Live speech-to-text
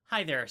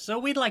Hi there. So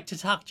we'd like to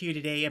talk to you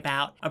today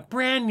about a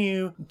brand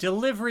new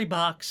delivery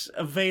box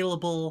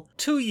available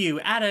to you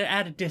at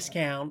a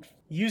discount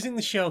using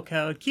the show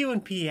code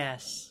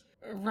QNPS.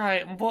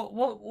 Right.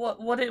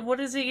 What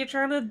is it you're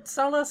trying to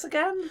sell us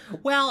again?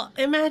 Well,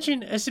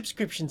 imagine a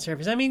subscription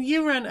service. I mean,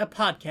 you run a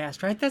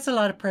podcast, right? That's a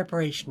lot of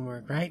preparation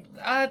work, right?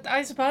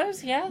 I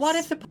suppose, yes. What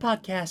if the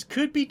podcast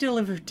could be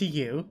delivered to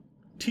you,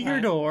 to your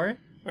door,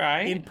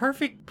 Right. in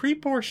perfect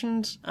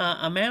pre-portioned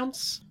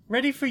amounts,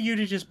 ready for you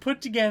to just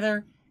put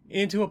together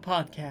into a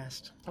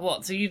podcast?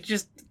 What, so you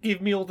just give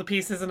me all the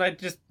pieces and I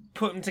just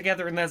put them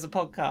together and there's a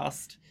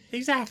podcast?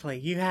 Exactly.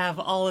 You have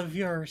all of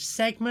your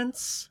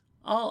segments,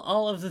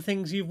 all of the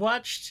things you've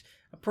watched,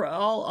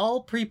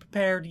 all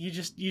pre-prepared. You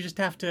just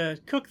have to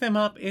cook them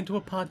up into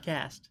a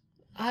podcast.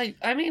 I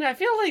mean, I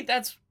feel like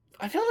that's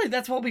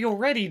what we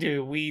already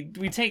do. We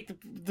take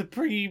the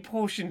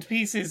pre-portioned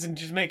pieces and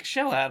just make a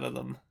show out of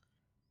them.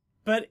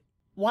 But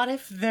what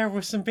if there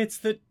were some bits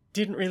that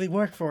didn't really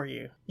work for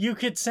you? You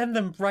could send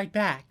them right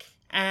back,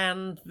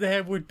 and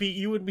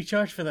you wouldn't be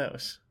charged for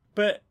those.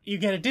 But you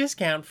get a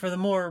discount for the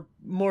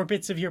more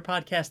bits of your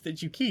podcast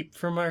that you keep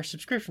from our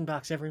subscription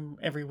box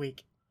every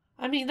week.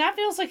 I mean, that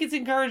feels like it's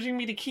encouraging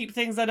me to keep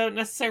things I don't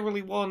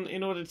necessarily want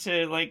in order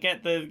to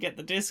get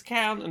the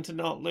discount and to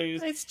not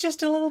lose. It's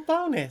just a little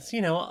bonus,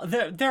 you know.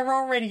 They're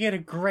already at a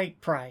great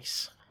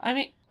price. I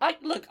mean,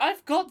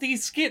 I've got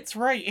these skits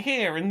right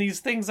here and these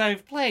things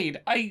I've played.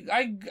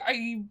 I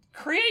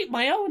create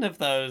my own of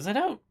those.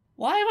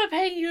 Why am I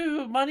paying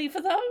you money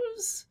for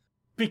those?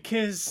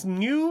 Because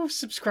new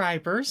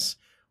subscribers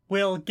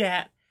will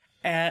get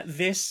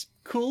this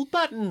cool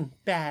button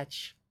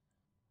badge.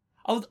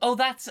 Oh,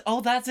 that's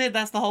it.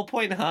 That's the whole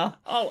point, huh?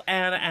 Oh,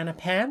 and a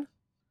pen.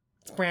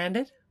 It's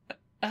branded.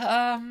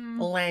 A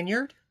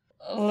lanyard.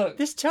 Look.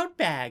 This tote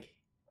bag.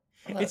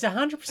 It's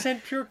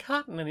 100% pure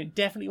cotton, and it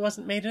definitely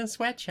wasn't made in a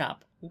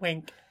sweatshop.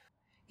 Wink.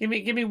 Give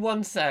me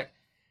 1 sec.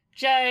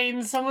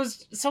 Jane,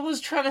 someone's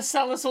trying to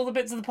sell us all the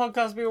bits of the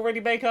podcast we already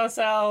make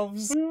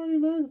ourselves. We already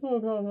make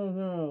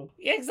podcast.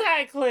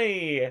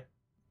 Exactly.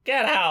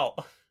 Get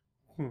out.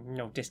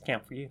 No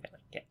discount for you then, I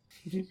guess.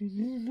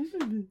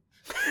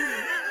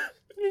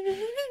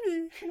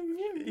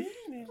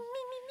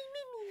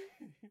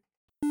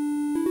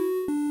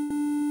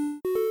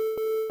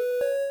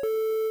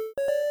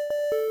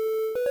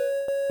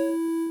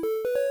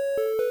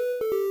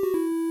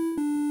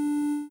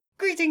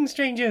 Greetings,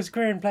 strangers,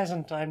 queer and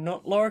pleasant. I'm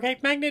not Laura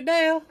Kate Magnet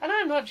Dale. And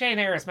I'm not Jane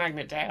Harris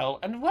Magnet Dale,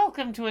 and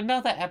welcome to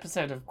another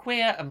episode of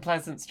Queer and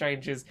Pleasant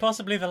Strangers.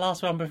 Possibly the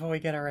last one before we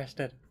get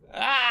arrested.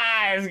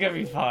 It's gonna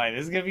be fine.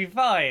 It's gonna be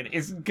fine.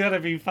 It's gonna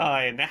be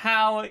fine.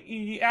 How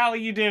are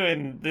you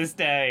doing this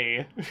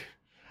day?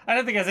 I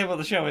don't think I said what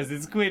the show is.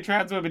 It's Queer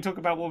Trans where we talk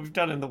about what we've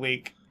done in the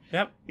week.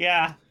 Yep.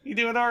 Yeah, you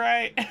doing all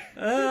right?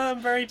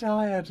 I'm very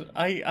tired.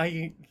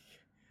 I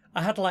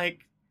had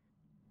like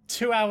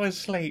 2 hours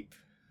sleep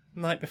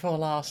night before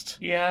last.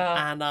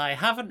 Yeah. And I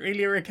haven't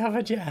really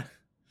recovered yet.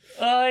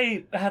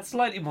 I had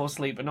slightly more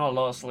sleep, but not a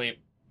lot of sleep.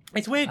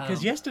 It's weird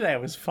because yesterday I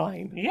was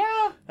fine.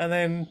 Yeah. And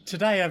then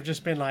today I've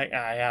just been like,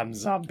 I am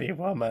zombie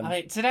woman.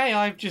 Today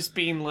I've just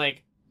been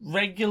like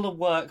regular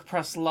work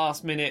plus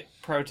last minute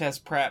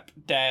protest prep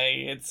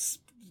day. It's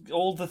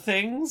all the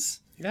things.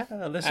 Yeah,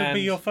 this will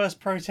be your first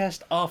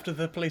protest after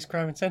the police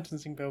crime and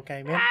sentencing bill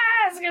came in.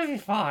 It's gonna be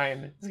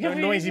fine. It's gonna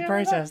be noisy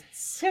protests.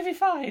 It's gonna be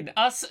fine.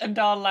 Us and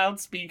our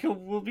loudspeaker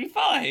will be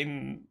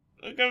fine.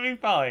 We're gonna be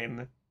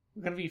fine.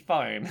 We're gonna be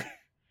fine.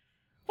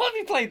 What have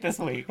you played this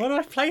week? What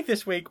have I played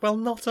this week? Well,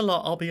 not a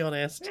lot, I'll be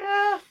honest.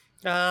 Yeah.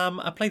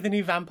 I played the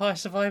new Vampire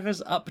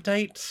Survivors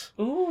update.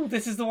 Ooh,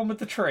 this is the one with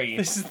the tree.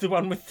 This is the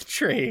one with the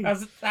tree.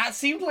 That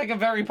seemed like a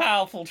very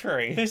powerful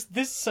tree.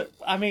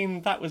 I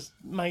mean, that was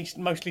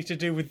mostly to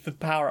do with the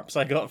power-ups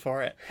I got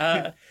for it.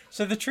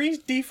 So the tree's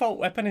default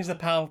weapon is the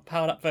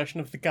powered-up version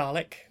of the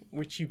garlic,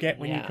 which you get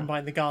when you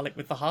combine the garlic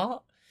with the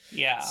heart.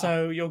 Yeah.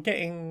 So you're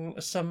getting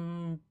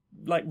some,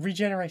 like,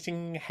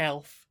 regenerating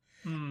health,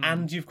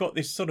 and you've got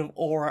this sort of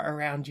aura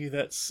around you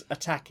that's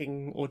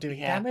attacking or doing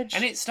damage.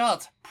 And it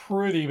starts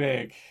pretty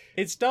big.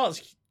 It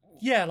starts,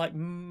 like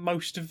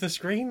most of the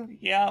screen.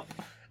 Yep.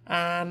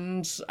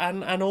 And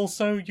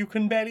also you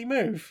can barely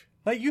move.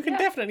 Like, you can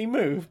definitely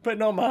move, but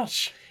not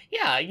much.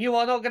 Yeah, you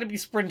are not going to be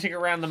sprinting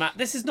around the map.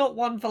 This is not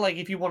one for, like,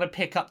 if you want to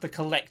pick up the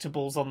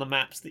collectibles on the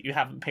maps that you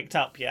haven't picked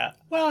up yet.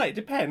 Well, it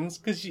depends,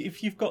 because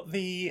if you've got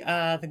the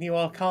new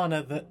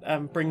Arcana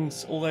that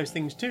brings all those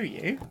things to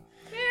you,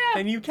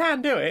 then you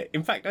can do it.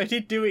 In fact, I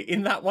did do it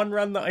in that one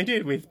run that I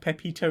did with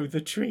Pepito the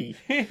tree.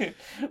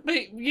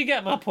 But you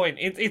get my point.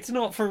 It's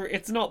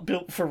not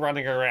built for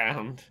running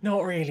around.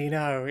 Not really,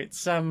 no.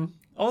 It's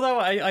although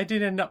I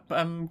did end up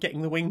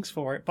getting the wings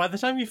for it. By the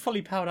time you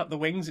fully powered up the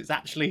wings, it's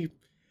actually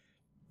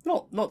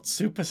not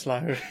super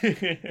slow.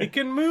 It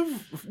can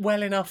move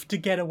well enough to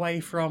get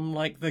away from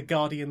like the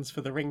guardians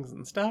for the rings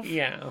and stuff.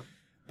 Yeah.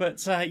 But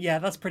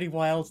that's pretty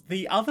wild.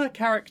 The other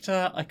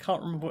character, I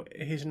can't remember what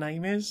his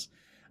name is.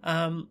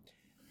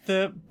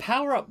 The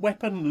power-up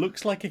weapon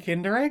looks like a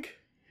Kinder Egg.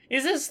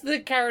 Is this the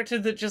character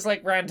that just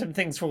like random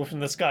things fall from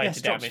the sky Yes,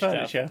 to drops damage stuff?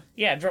 furniture.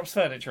 Yeah, drops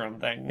furniture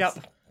on things.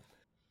 Yep.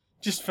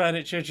 Just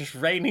furniture just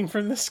raining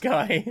from the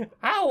sky.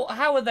 How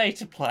are they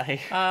to play?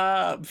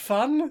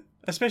 Fun,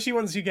 especially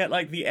once you get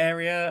like the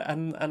area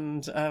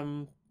and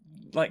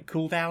like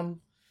cooldown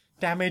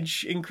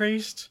damage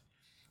increased,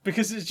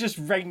 because it's just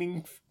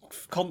raining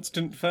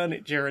constant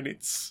furniture and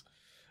it's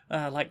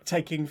like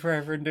taking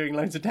forever and doing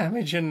loads of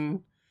damage,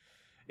 and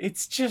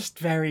it's just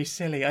very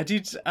silly. I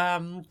did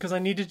because I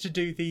needed to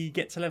do the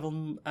get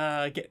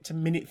to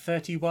minute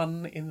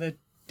 31 in the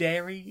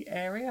dairy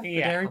area, the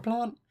dairy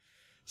plant.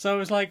 So I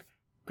was like,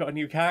 got a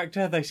new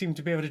character. They seem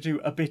to be able to do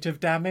a bit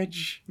of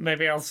damage.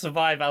 Maybe I'll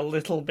survive a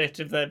little bit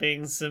of there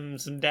being some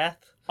death.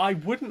 I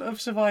wouldn't have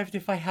survived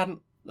if I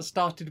hadn't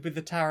started with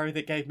the tarot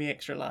that gave me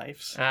extra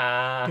lives.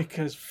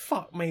 Because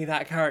fuck me,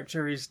 that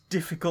character is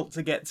difficult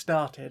to get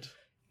started.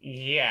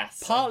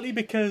 Yes. Partly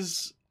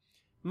because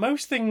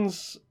most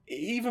things,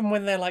 even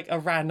when they're like a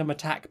random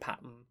attack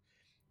pattern,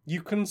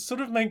 you can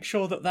sort of make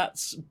sure that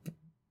that's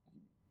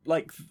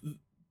like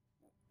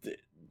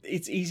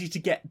it's easy to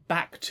get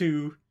back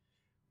to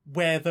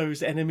where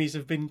those enemies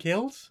have been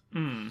killed.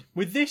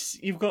 With this,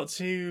 you've got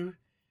to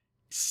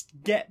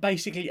get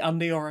basically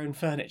under your own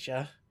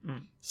furniture,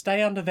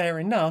 stay under there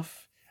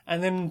enough,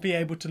 and then be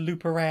able to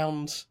loop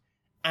around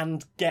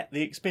and get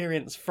the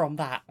experience from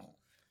that.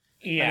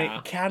 Yeah. And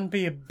it can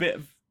be a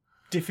bit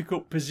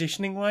difficult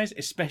positioning-wise,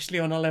 especially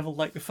on a level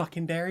like the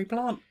fucking dairy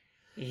plant.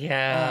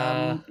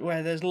 Yeah.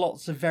 Where there's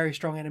lots of very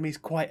strong enemies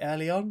quite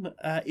early on.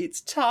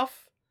 It's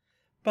tough,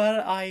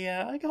 but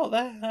I got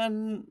there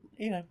and,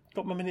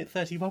 got my minute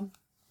 31.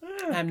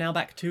 I'm now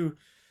back to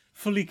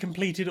fully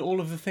completed all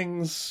of the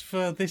things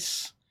for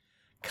this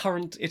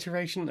current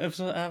iteration of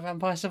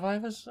Vampire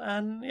Survivors,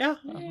 and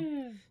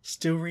I'm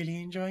still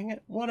really enjoying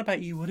it. What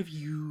about you? What have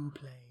you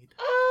played?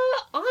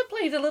 I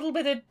played a little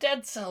bit of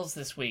Dead Cells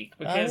this week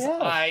because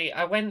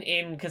I went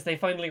in because they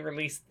finally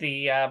released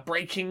the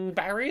Breaking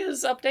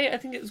Barriers update, I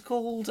think it was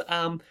called,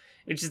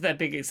 which is their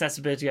big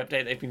accessibility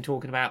update they've been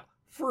talking about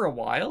for a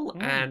while,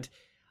 and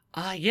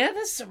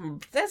there's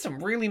some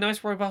really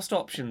nice robust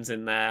options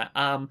in there.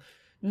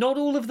 Not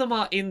all of them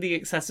are in the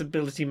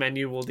accessibility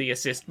menu or the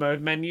assist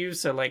mode menu,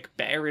 so like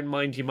bear in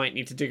mind you might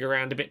need to dig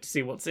around a bit to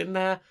see what's in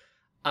there.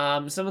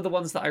 Some of the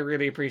ones that I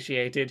really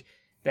appreciated,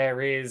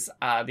 there is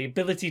the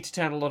ability to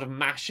turn a lot of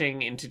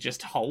mashing into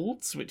just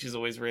holds, which is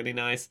always really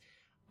nice.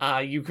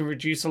 You can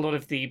reduce a lot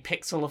of the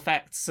pixel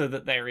effects so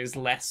that there is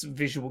less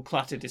visual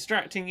clutter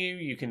distracting you.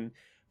 You can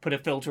put a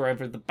filter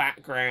over the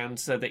background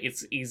so that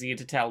it's easier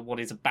to tell what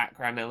is a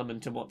background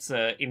element and what's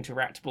an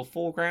interactable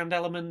foreground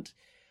element.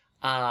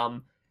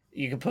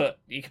 You can put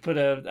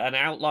an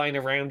outline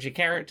around your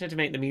character to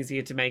make them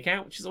easier to make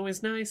out, which is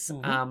always nice.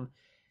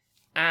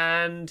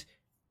 And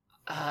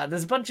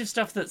there's a bunch of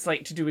stuff that's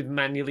like to do with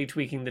manually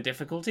tweaking the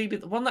difficulty,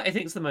 but the one that I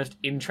think is the most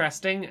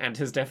interesting and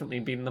has definitely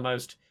been the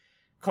most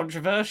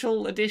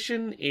controversial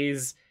addition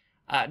is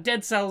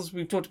Dead Cells.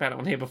 We've talked about it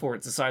on here before.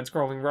 It's a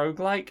side-scrolling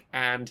roguelike,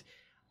 and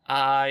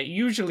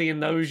usually in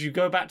those you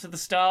go back to the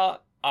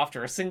start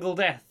after a single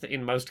death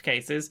in most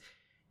cases.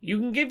 You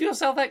can give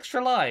yourself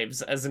extra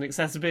lives as an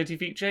accessibility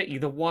feature,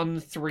 either 1,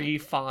 3,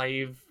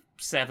 5,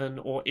 7,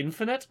 or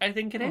infinite, I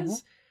think it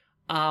is.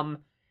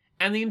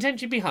 And the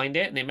intention behind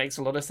it, and it makes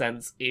a lot of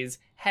sense, is,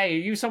 hey, are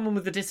you someone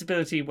with a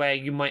disability where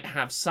you might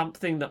have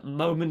something that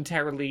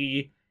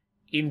momentarily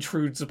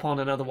intrudes upon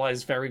an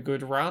otherwise very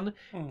good run?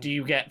 Do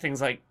you get things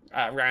like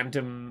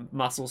random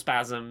muscle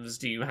spasms?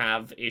 Do you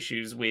have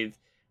issues with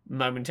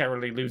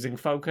momentarily losing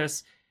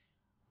focus?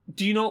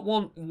 Do you not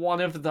want one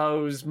of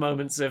those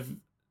moments of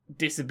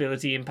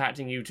disability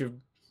impacting you to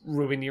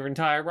ruin your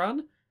entire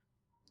run?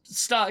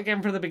 Start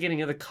again from the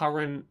beginning of the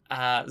current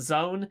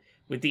zone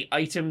with the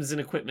items and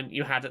equipment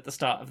you had at the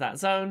start of that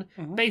zone.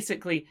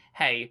 Basically,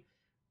 hey,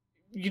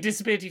 your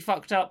disability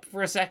fucked up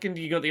for a second,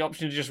 you got the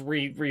option to just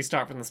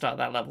restart from the start of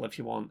that level if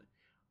you want.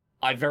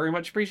 I very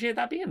much appreciate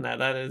that being there.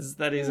 That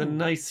is a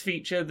nice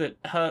feature that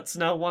hurts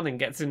no one and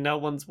gets in no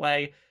one's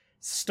way.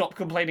 Stop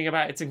complaining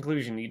about its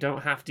inclusion. You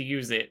don't have to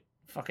use it,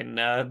 fucking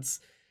nerds.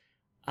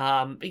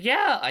 But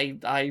yeah,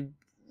 I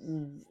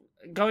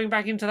going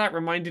back into that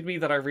reminded me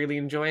that I really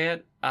enjoy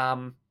it.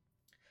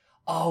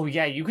 Oh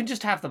yeah, you can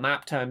just have the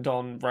map turned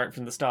on right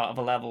from the start of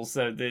a level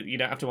so that you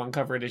don't have to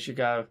uncover it as you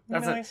go.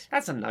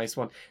 That's a nice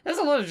one. There's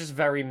a lot of just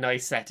very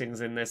nice settings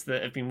in this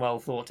that have been well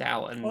thought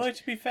out. And although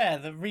to be fair,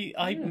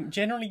 I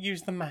generally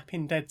use the map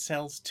in Dead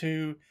Cells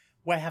to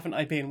where haven't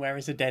I been, where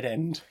is a dead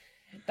end.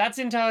 That's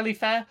entirely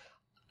fair.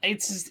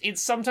 It's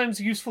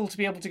sometimes useful to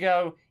be able to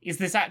go, is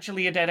this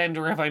actually a dead end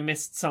or have I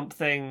missed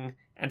something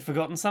and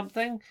forgotten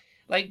something?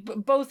 Like,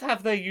 both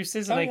have their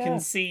uses, and I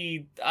can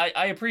see...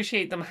 I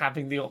appreciate them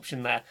having the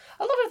option there.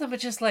 A lot of them are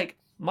just, like,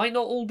 might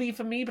not all be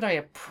for me, but I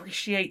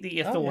appreciate that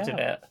you thought of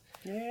it.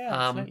 Yeah,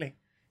 absolutely.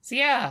 So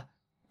yeah,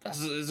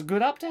 it's a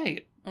good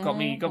update. Got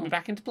me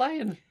back into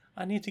playing.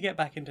 I need to get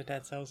back into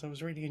Dead Cells. I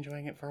was really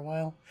enjoying it for a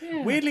while.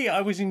 Yeah. Weirdly,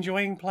 I was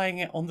enjoying playing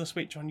it on the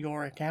Switch on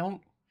your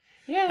account.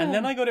 Yeah. And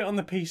then I got it on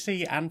the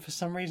PC, and for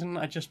some reason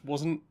I just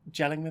wasn't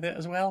gelling with it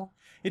as well.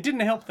 It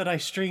didn't help that I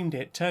streamed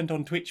it, turned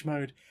on Twitch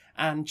mode,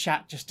 and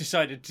chat just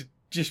decided to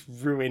just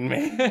ruin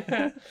me.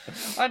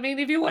 I mean,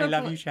 if you want I to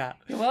love you, chat.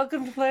 you're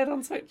welcome to play it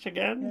on Switch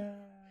again.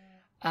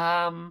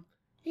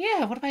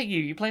 Yeah, what about you?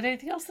 You played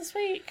anything else this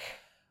week?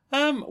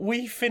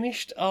 We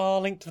finished our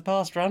Link to the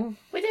Past run.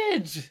 We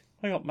did.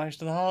 We got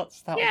most of the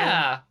hearts. That was all.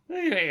 Yeah,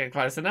 we got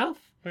close enough.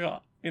 We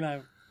got,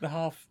 the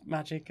half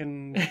magic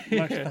and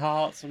most of the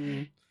hearts,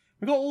 and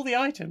we got all the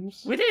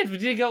items. We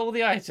did get all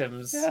the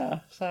items. Yeah,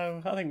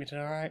 so I think we did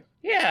alright.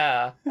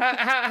 Yeah.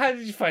 How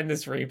did you find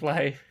this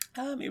replay?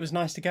 It was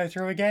nice to go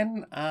through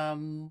again.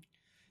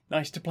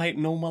 Nice to play it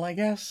normal, I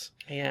guess.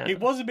 Yeah. It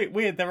was a bit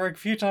weird. There were a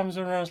few times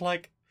when I was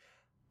like,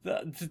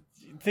 the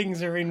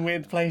things are in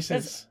weird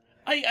places.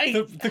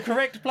 The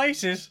correct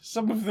places,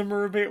 some of them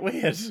are a bit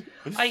weird.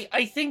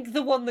 I think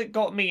the one that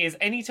got me is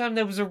anytime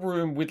there was a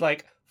room with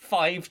like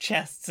 5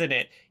 chests in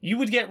it, you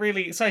would get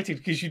really excited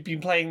because you'd been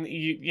playing,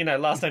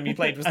 last time you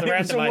played was the randomizer. It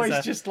was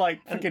always just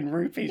like freaking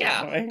rupees.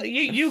 Yeah,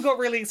 you got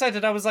really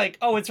excited. I was like,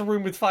 oh, it's a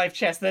room with 5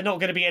 chests. They're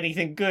not going to be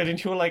anything good.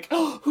 And you were like,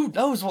 oh, who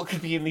knows what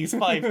could be in these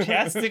 5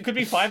 chests? It could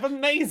be 5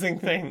 amazing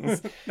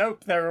things.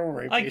 Nope, they're all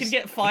rupees. I could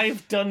get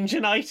 5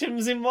 dungeon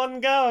items in one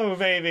go,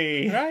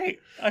 baby. Right.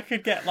 I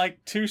could get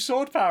like 2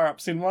 sword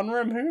power-ups in one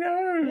room. Who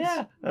knows?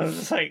 Yeah. I was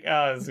just like,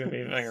 oh, it's going to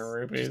be fucking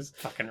rupees. Just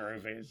fucking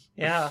rupees.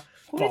 Yeah.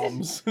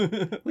 Bombs.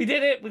 We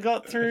did it. We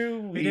got through.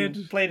 We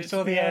did. Played it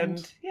till the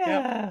end.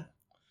 Yeah.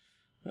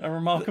 A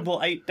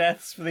remarkable 8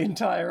 deaths for the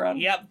entire run.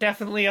 Yep,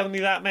 definitely only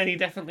that many.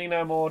 Definitely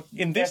no more.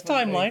 In this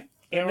Definitely. timeline.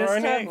 In this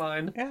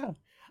timeline.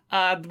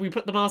 Yeah. We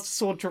put the Master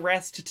Sword to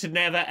rest to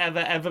never, ever,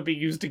 ever be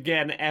used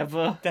again,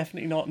 ever.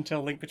 Definitely not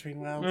until Link Between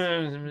Worlds.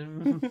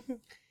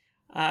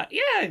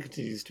 Yeah, it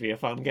continues to be a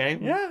fun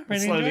game. Yeah,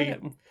 really Slowly.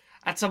 enjoyed it.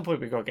 At some point,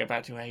 we've got to get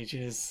back to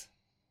Ages.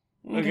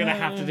 We're going to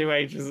have to do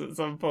Ages at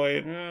some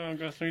point. Yeah, I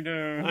guess we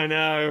do. I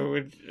know.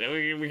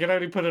 We can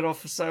only put it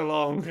off for so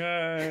long.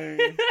 Yay.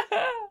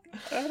 I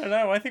don't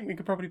know. I think we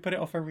could probably put it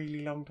off a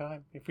really long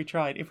time if we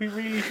tried. If we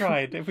really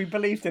tried. If we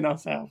believed in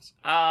ourselves.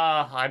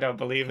 I don't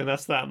believe in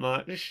us that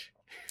much.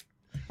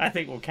 I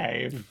think we'll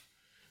cave.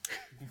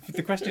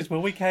 The question is,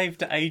 will we cave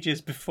to Ages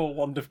before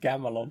Wand of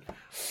Gamelon?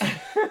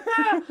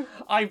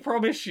 I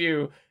promise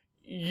you,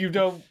 you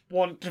don't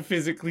want to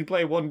physically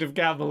play Wand of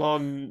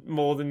Gamelon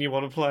more than you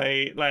want to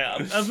play, like,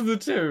 of the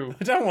two.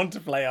 I don't want to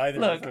play either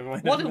Look,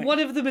 of them. one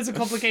of them is a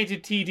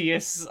complicated,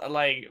 tedious,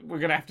 like, we're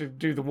going to have to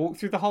do the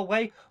walkthrough the whole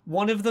way.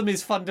 One of them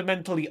is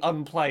fundamentally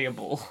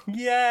unplayable.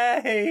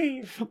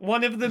 Yay!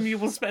 One of them you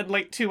will spend,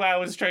 like, 2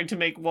 hours trying to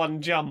make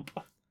one jump.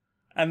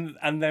 And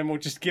then we'll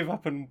just give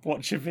up and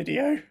watch a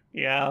video.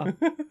 Yeah.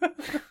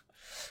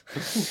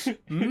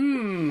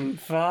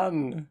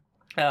 Fun.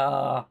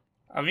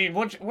 I mean,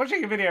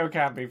 watching a video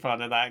can be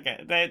fun in that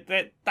game.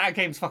 That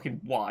game's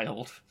fucking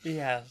wild.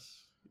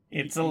 Yes.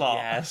 It's a lot.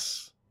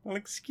 Yes. Well,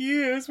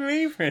 excuse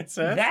me,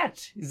 princess.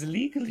 That is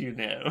illegal, you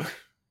know.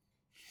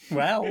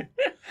 Well.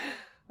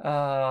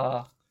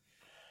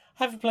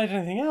 Have you played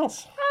anything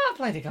else? I've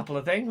played a couple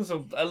of things,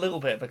 or a little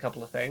bit of a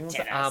couple of things.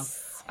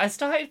 Yes. I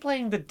started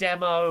playing the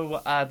demo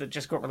that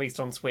just got released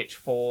on Switch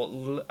for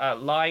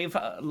Live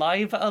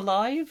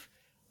Alive.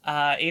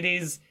 It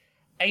is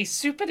a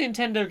Super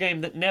Nintendo game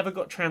that never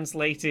got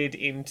translated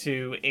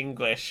into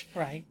English.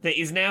 Right.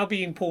 That is now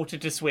being ported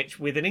to Switch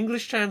with an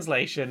English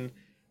translation,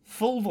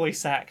 full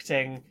voice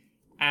acting,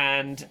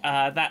 and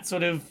that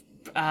sort of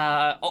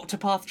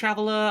Octopath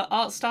Traveler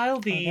art style.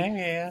 The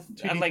yeah.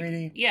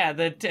 2D, 3D.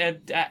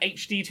 The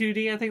HD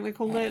 2D, I think they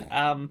called it.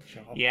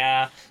 Sure.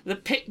 Yeah, the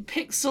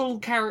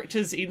pixel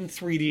characters in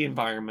 3D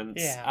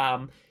environments.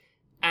 Yeah.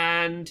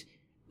 And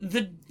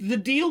the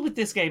deal with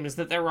this game is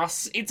that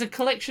it's a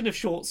collection of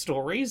short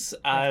stories,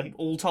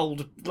 all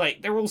told,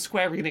 like, they're all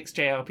Square Enix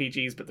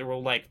JRPGs, but they're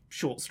all, like,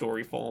 short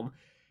story form.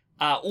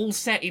 All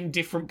set in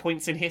different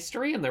points in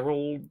history, and they're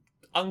all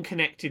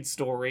unconnected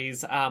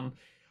stories.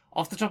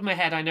 Off the top of my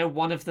head, I know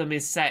one of them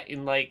is set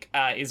in, like,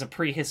 is a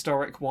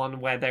prehistoric one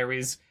where there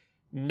is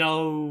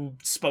no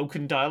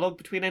spoken dialogue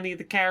between any of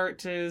the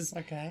characters.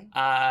 Okay.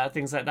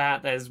 Things like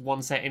that. There's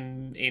one set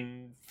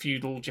in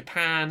feudal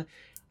Japan.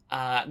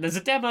 There's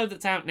a demo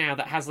that's out now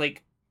that has,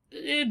 like,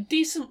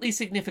 decently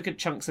significant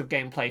chunks of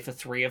gameplay for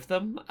 3 of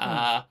them.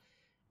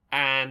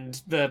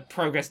 And the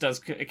progress does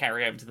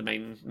carry over to the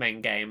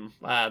main game.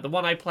 The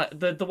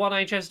one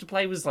I chose to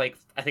play was, like,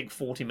 I think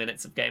 40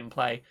 minutes of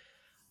gameplay.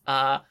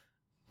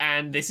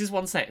 And this is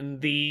one set in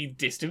the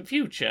distant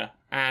future.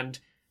 And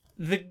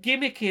the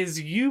gimmick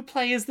is you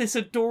play as this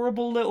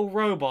adorable little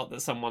robot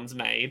that someone's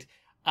made.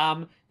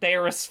 They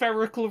are a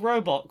spherical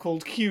robot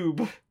called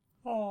Cube.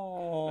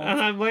 Oh.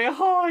 And I'm like,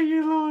 oh,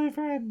 you little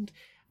friend.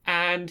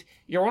 And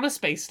you're on a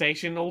space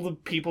station. All the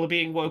people are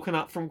being woken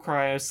up from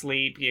cryo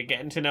sleep. You're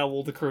getting to know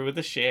all the crew of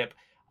the ship.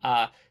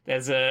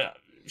 There's a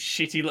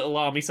shitty little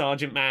army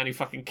sergeant man who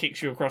fucking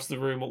kicks you across the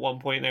room at one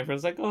point, and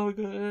everyone's like, oh, we're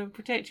gonna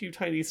protect you,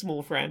 tiny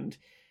small friend.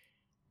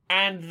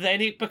 And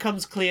then it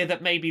becomes clear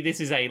that maybe this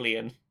is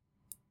Alien.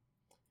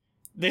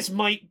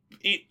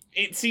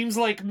 It seems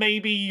like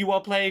maybe you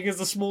are playing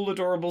as a small,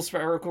 adorable,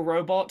 spherical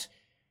robot,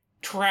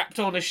 trapped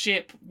on a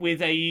ship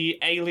with a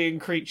alien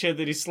creature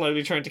that is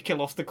slowly trying to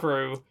kill off the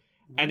crew,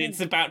 and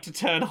it's about to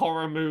turn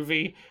horror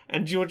movie,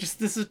 and you're just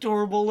this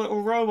adorable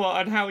little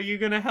robot, and how are you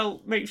going to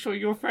help make sure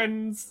your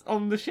friends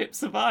on the ship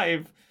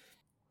survive?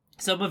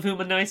 Some of whom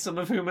are nice, some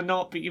of whom are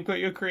not, but you've got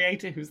your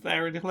creator who's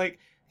there, and you're like,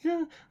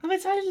 yeah, I'm a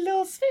tiny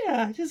little sphere.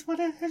 I just want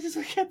to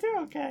get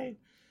through okay.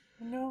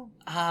 No.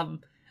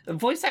 The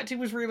voice acting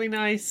was really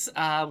nice.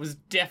 Was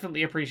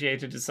definitely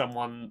appreciated as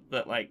someone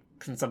that like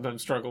can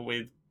sometimes struggle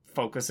with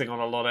focusing on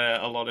a lot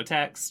of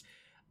text.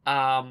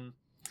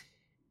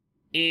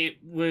 It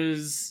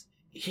was,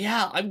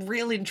 yeah, I'm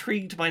real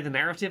intrigued by the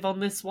narrative on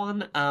this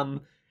one.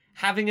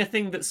 Having a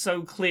thing that's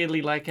so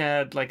clearly like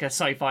a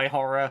sci-fi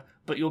horror,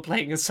 but you're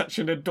playing as such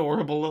an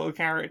adorable little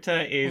character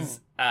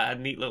is a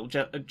neat little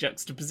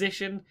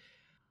juxtaposition.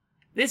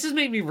 This has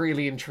made me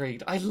really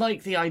intrigued. I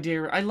like the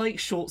idea. I like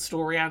short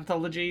story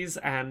anthologies,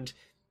 and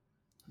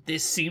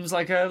this seems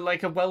like a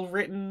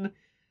well-written,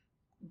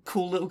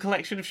 cool little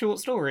collection of short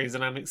stories.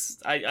 And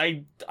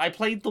I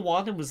played the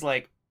one and was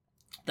like,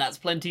 that's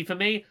plenty for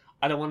me.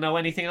 I don't want to know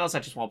anything else. I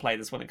just want to play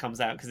this when it comes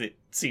out because it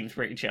seems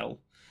pretty chill.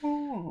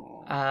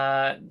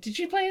 Did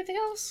you play anything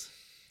else?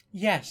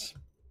 Yes.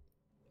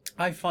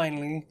 I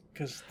finally,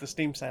 because the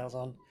Steam sale's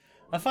on,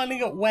 I finally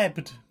got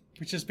Webbed,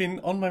 which has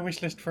been on my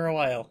wishlist for a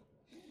while.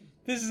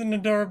 This is an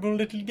adorable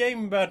little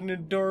game about an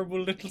adorable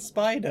little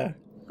spider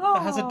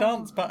that has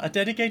a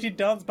dedicated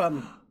dance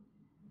button.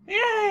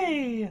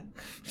 Yay!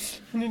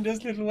 And it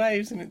does little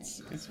waves, and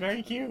it's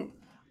very cute.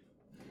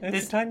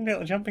 It's a tiny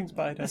little jumping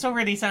spider. This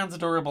already sounds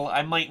adorable.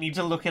 I might need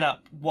to look it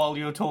up while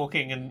you're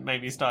talking and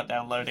maybe start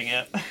downloading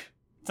it.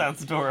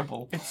 Sounds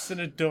adorable. It's an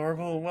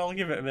adorable... Well,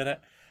 give it a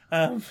minute.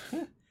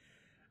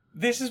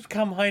 This has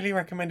become highly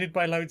recommended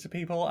by loads of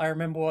people. I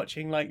remember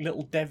watching like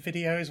little dev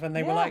videos when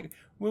they were like,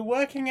 we're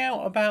working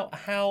out about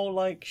how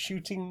like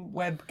shooting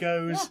web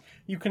goes. Yeah.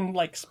 You can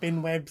like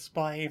spin webs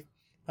by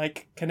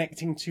like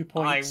connecting 2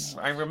 points.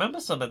 I remember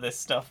some of this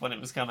stuff when it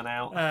was coming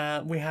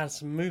out. We had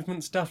some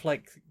movement stuff,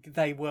 like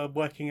they were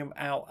working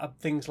out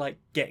things like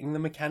getting the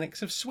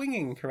mechanics of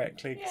swinging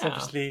correctly. Because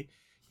obviously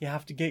you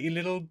have to get your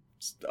little...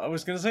 I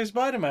was going to say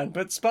Spider-Man,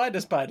 but spider.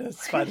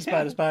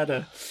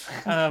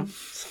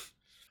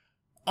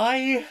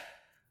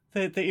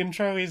 The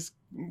intro is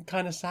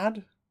kind of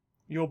sad.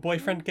 Your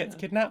boyfriend gets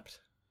kidnapped.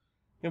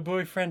 Your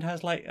boyfriend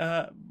has like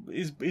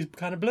is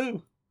kind of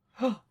blue,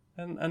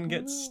 and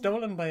gets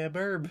stolen by a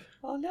burb.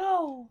 Oh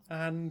no!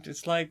 And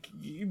it's like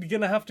you're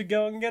gonna have to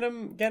go and get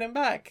him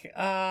back.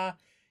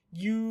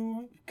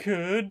 You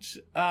could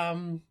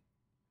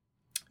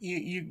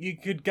you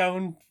could go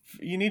and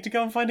you need to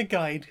go and find a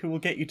guide who will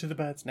get you to the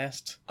bird's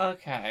nest.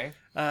 Okay.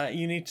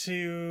 You need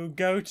to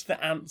go to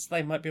the ants.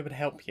 They might be able to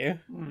help you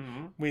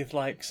with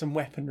like some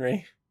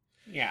weaponry.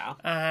 Yeah.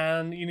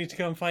 And you need to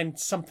go and find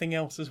something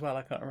else as well.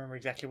 I can't remember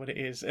exactly what it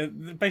is.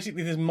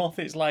 Basically, this moth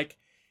is like,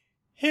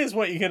 here's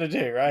what you're going to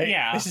do, right?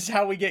 Yeah. This is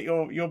how we get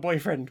your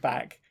boyfriend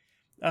back.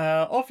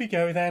 Off you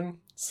go then.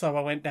 So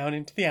I went down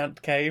into the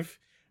ant cave,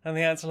 and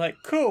the ants are like,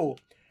 cool,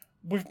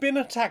 we've been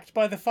attacked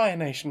by the Fire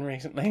Nation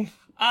recently.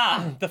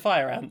 The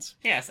fire ants.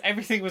 Yes,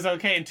 everything was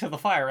okay until the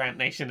Fire Ant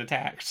Nation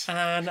attacked.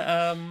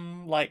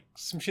 And, like,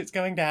 some shit's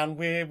going down.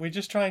 We're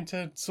just trying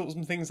to sort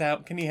some things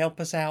out. Can you help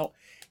us out?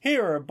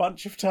 Here are a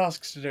bunch of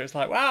tasks to do. It's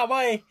like, wow,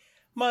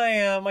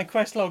 my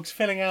quest log's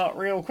filling out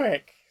real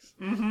quick.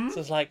 Mm-hmm.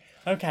 So it's like,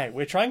 okay,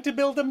 we're trying to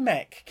build a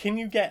mech. Can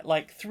you get,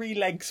 like, 3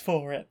 legs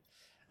for it?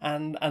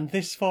 And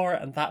this for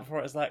it, and that for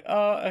it. It's like,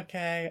 oh,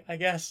 okay, I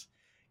guess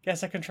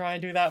I can try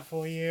and do that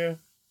for you.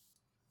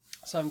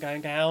 So I'm going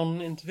down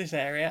into this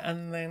area,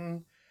 and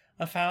then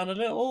I found a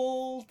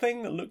little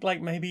thing that looked like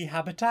maybe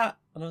habitat,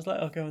 and I was like,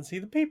 I'll go and see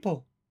the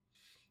people.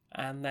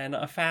 And then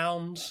I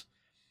found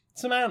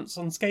some ants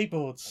on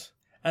skateboards,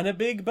 and a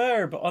big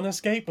burb on a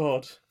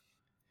skateboard.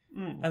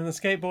 And the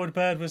skateboard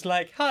bird was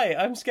like, hi,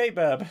 I'm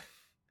Skateburb.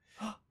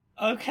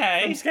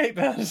 Okay. I'm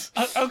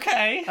Skatebird.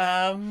 Okay.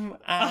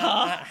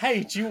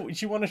 Hey, do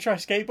you want to try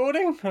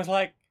skateboarding? I was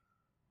like,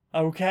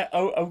 okay,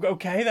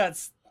 okay,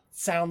 that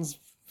sounds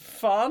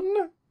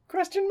fun? ?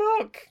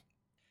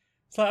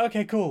 It's like,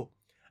 okay, cool.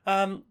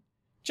 Jump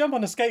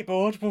on a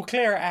skateboard, we'll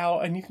clear it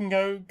out, and you can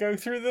go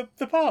through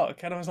the park.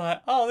 And I was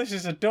like, oh, this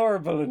is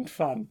adorable and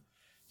fun.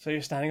 So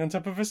you're standing on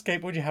top of a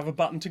skateboard, you have a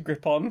button to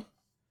grip on,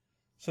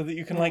 so that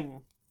you can, like,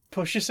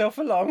 push yourself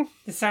along.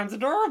 This sounds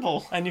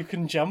adorable. And you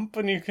can jump,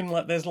 and you can,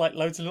 like, there's, like,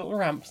 loads of little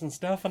ramps and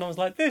stuff. And I was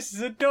like, this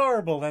is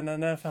adorable.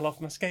 Then I fell off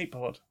my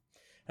skateboard.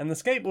 And the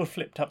skateboard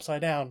flipped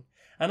upside down.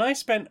 And I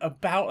spent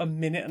about 1.5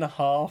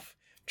 minutes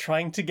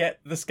trying to get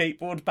the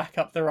skateboard back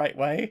up the right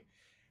way,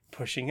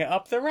 pushing it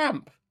up the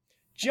ramp,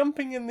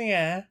 jumping in the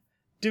air,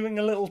 doing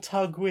a little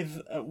tug with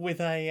a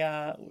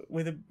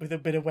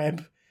bit of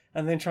web,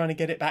 and then trying to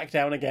get it back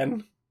down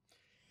again.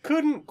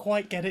 Couldn't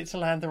quite get it to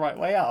land the right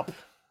way up.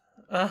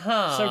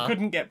 So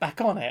couldn't get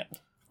back on it.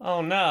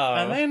 Oh no.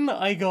 And then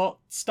I got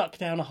stuck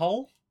down a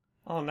hole.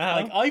 Oh no.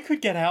 Like, I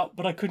could get out,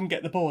 but I couldn't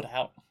get the board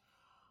out.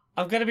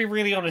 I'm going to be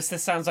really honest,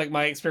 this sounds like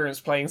my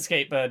experience playing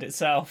Skatebird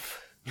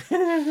itself.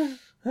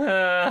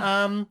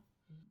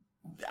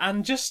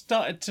 and just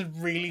started to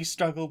really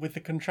struggle with the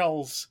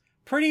controls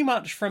pretty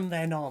much from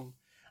then on.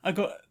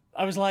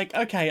 I was like,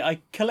 okay,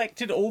 I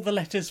collected all the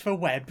letters for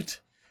webbed.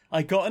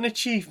 I got an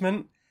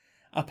achievement.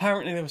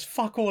 Apparently there was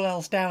fuck all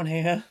else down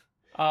here.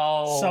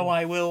 Oh. So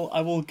I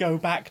will go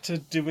back to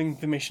doing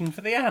the mission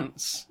for the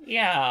ants.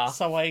 Yeah.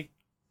 So I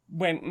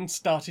went and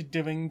started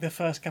doing the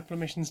first couple of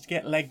missions to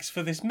get legs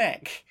for this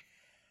mech.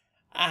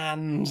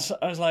 And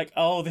I was like,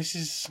 oh, this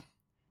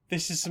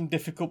is some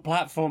difficult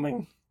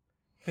platforming.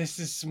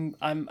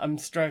 I'm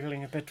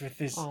struggling a bit with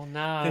this. Oh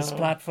no. This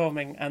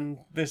platforming and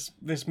this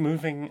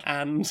moving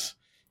and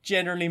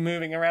generally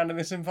moving around in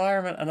this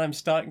environment, and I'm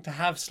starting to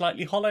have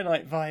slightly Hollow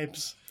Knight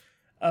vibes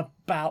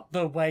about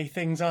the way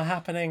things are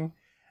happening.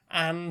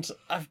 And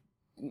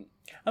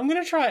I'm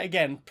going to try it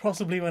again,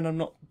 possibly when I'm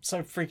not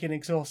so freaking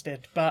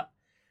exhausted. But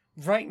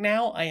right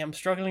now, I am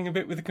struggling a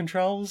bit with the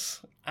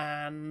controls,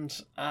 and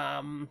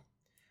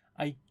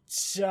I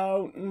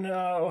don't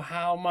know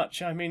how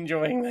much I'm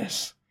enjoying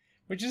this,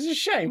 which is a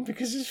shame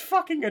because it's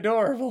fucking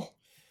adorable.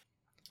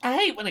 I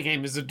hate when a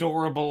game is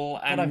adorable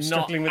I'm and not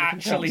struggling with the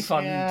actually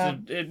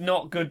controls. fun,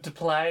 not good to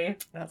play.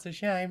 That's a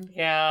shame.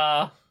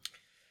 Yeah.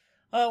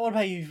 What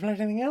about you? You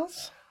played anything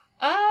else?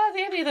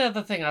 The only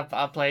other thing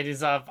I've played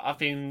is I've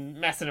been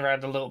messing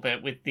around a little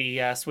bit with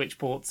the Switch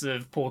ports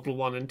of Portal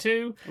 1 and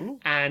 2, Ooh.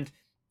 and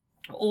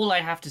all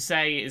I have to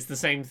say is the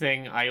same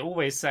thing I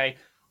always say.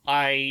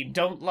 I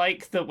don't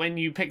like that when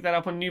you pick that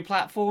up on a new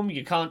platform,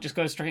 you can't just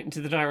go straight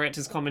into the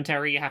director's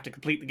commentary. You have to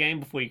complete the game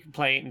before you can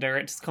play it in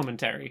director's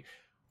commentary.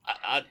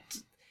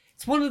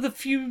 It's one of the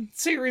few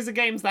series of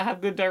games that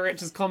have good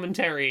director's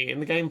commentary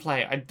in the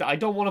gameplay. I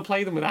don't want to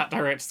play them without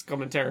director's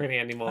commentary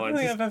anymore. I don't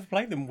think I've ever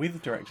played them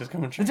with director's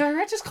commentary. The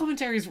director's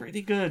commentary is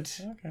really good.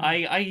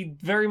 Okay. I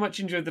very much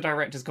enjoyed the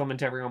director's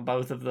commentary on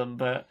both of them,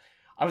 but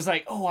I was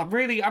like, oh, I'm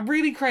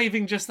really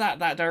craving just that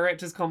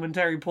director's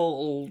commentary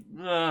Portal.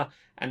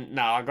 And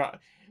no, I've got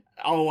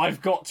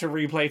to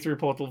replay through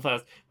Portal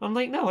first. I'm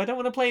like, no, I don't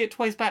want to play it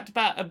twice back to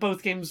back,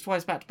 both games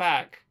twice back to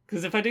back.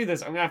 Because if I do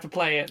this, I'm going to have to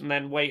play it and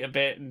then wait a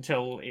bit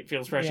until it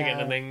feels fresh again,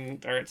 and then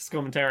director's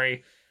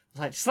commentary.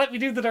 Like, just let me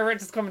do the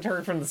director's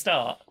commentary from the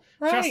start.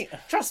 Right.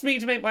 Trust me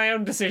to make my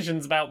own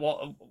decisions about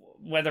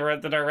whether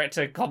the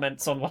director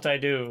comments on what I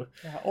do.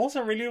 Yeah,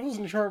 also, really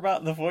wasn't sure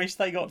about the voice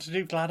they got to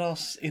do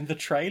GLaDOS in the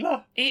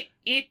trailer.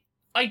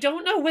 I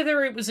don't know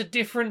whether it was a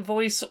different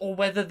voice or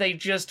whether they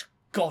just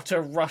got a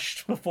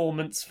rushed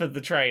performance for the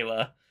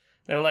trailer.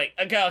 They were like,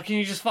 okay, can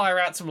you just fire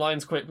out some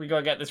lines quick? We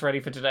gotta get this ready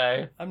for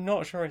today. I'm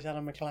not sure it's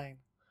Alan McLean.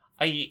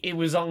 It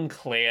was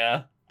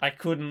unclear. I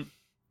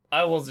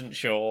wasn't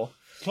sure.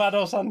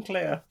 GLaDOS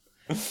unclear.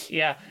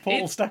 Yeah.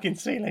 Portal stuck in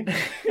ceiling.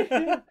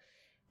 But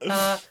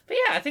yeah,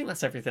 I think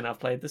that's everything I've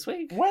played this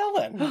week. Well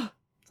then.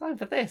 Time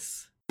for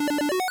this.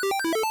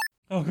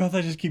 Oh god,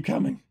 they just keep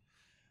coming.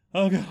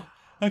 Oh god.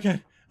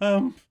 Okay.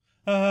 Ban.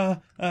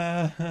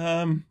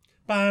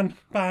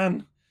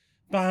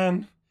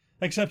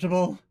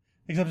 Acceptable.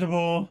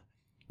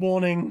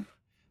 Warning.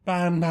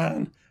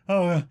 Ban.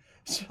 Oh,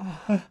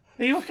 Are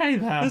you okay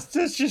there?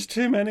 there's just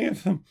too many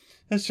of them.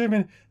 There's too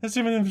many of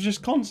them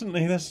just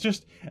constantly. There's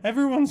just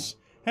everyone's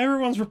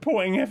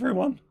reporting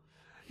everyone.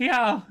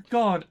 Yeah,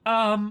 God.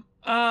 Oh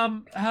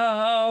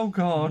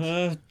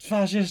God.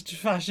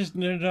 Fascist,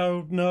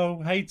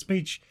 no, hate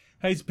speech,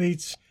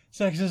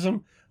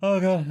 sexism. Oh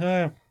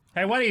god.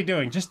 Hey, what are you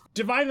doing? Just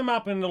divide them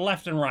up into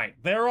left and right.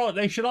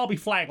 They should all be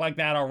flagged like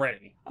that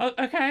already.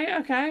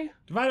 Okay.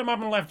 Divide them up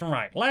in left and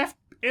right. Left,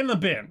 in the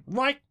bin.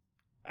 Right,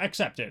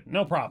 accepted.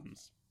 No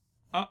problems.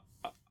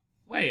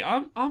 Wait,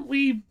 aren't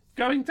we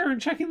going through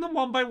and checking them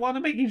one by one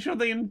and making sure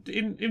they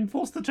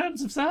enforce the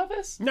terms of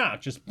service? No,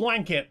 just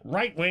blanket.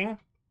 Right wing,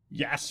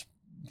 yes,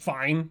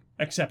 fine,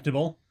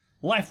 acceptable.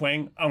 Left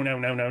wing, oh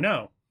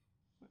no.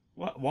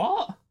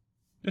 What?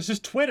 This is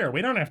Twitter.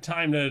 We don't have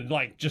time to,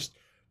 just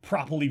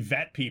properly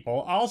vet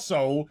people.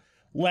 Also,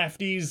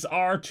 lefties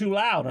are too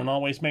loud and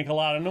always make a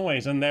lot of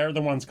noise, and they're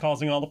the ones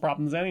causing all the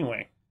problems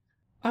anyway.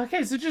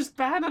 Okay, so just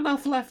ban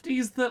enough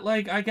lefties that,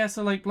 I guess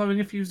are, blowing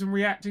a fuse and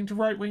reacting to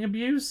right-wing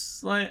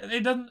abuse?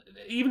 It doesn't...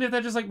 Even if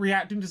they're just,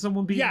 reacting to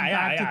someone being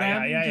bad to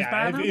them, just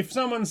ban them? If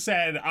someone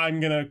said, I'm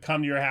gonna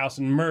come to your house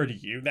and murder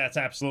you, that's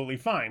absolutely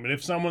fine. But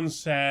if someone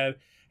said,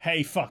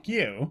 hey, fuck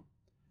you,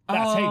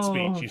 that's hate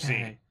speech, you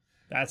see.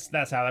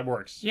 That's how that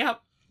works.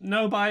 Yep.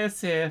 No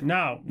bias here.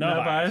 No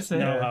bias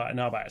here.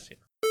 No bias here.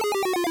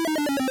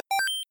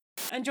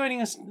 And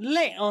joining us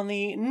late on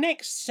the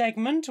next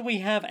segment, we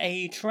have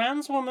a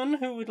trans woman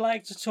who would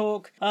like to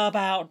talk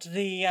about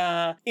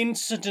the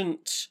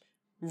incident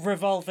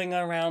revolving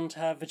around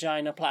her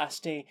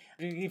vaginoplasty.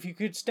 If you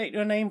could state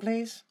your name,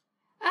 please.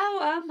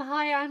 Oh,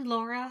 hi, I'm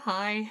Laura.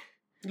 Hi.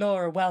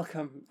 Laura,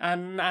 welcome.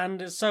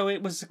 And so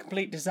it was a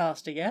complete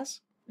disaster,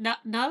 yes? No,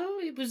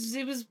 it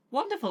was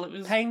wonderful. It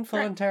was painful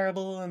and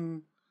terrible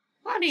and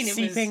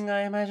seeping,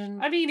 I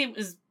imagine. It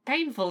was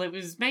painful. It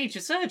was major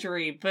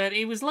surgery, but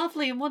it was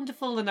lovely and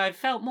wonderful, and I've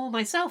felt more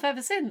myself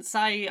ever since.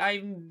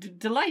 I'm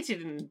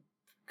delighted and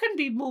couldn't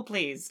be more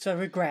pleased. So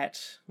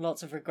regret.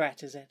 Lots of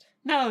regret, is it?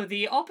 No,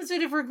 the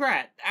opposite of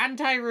regret.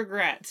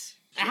 Anti-regret.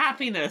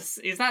 Happiness.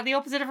 Is that the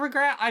opposite of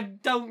regret? I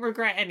don't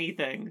regret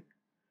anything.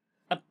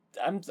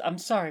 I'm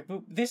sorry,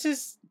 but this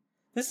is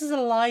a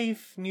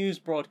live news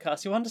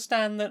broadcast. You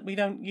understand that we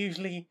don't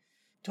usually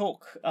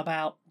talk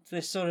about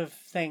this sort of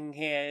thing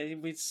here.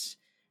 It's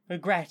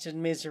regret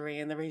and misery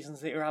and the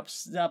reasons that you're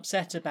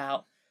upset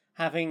about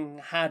having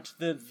had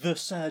the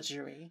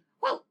surgery.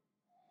 Well,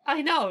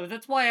 I know.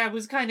 That's why I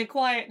was kind of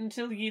quiet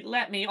until you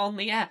let me on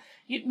the air.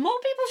 More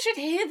people should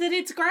hear that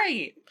it's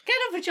great. Get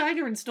a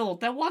vagina installed.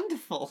 They're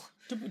wonderful.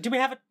 Do we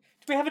have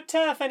a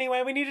turf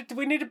anyway? We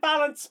need a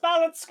balance.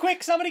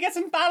 Quick, somebody get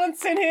some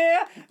balance in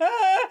here. The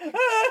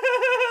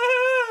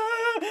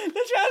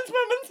trans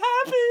woman's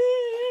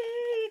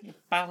happy.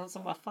 Balance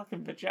on my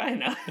fucking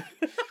vagina.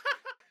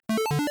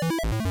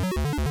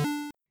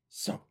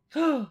 So,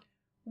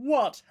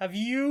 what have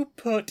you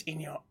put in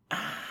your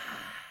eye?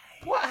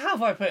 What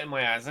have I put in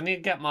my eyes? I need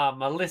to get my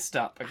list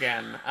up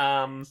again.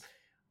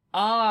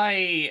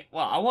 I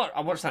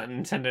watched that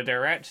Nintendo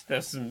Direct.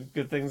 There's some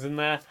good things in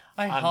there.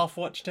 I half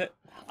watched it.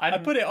 I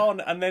put it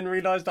on and then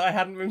realised I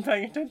hadn't been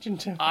paying attention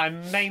to it.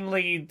 I'm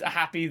mainly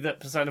happy that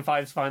Persona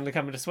 5's finally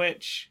coming to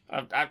Switch.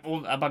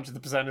 A bunch of the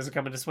Personas are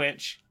coming to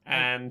Switch,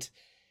 and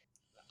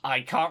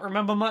I can't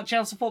remember much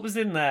else of what was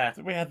in there.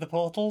 We had the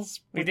Portals,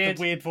 We did.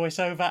 the weird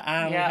voiceover,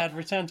 and Yeah. we had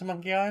Return to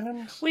Monkey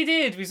Island. We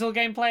did. We saw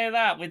gameplay of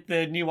that with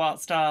the new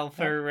art style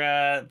for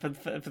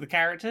the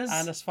characters.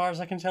 And as far as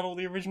I can tell, all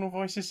the original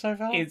voices so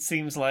far. It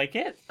seems like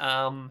it.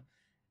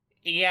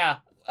 Yeah.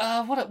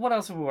 What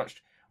else have we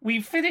watched? We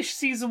finished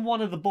season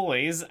 1 of The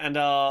Boys and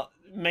are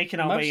making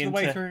our Most way of the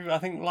into. way through, I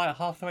think, like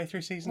half the way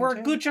through season We're 2.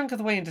 a good chunk of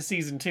the way into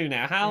season 2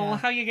 now. Yeah.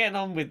 How are you getting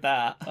on with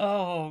that?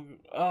 Oh,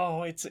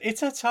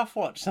 it's a tough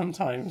watch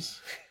sometimes.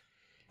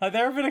 Like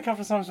there have been a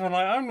couple of times when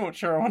I'm not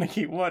sure I want to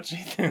keep watching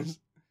this.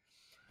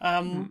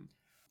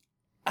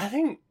 I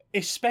think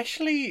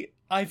especially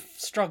I've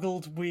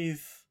struggled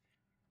with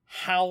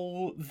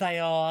what they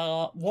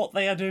are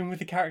doing with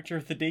the character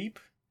of the Deep.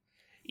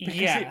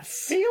 Because it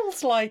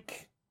feels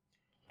like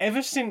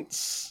ever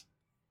since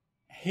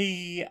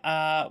he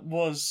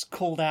was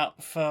called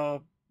out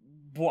for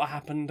what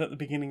happened at the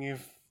beginning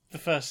of the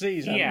first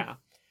season, Yeah.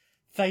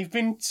 they've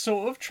been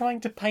sort of trying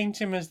to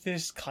paint him as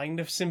this kind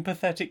of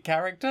sympathetic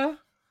character.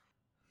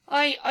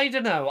 I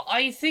don't know.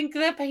 I think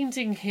they're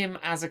painting him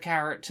as a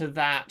character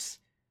that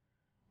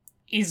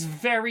is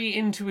very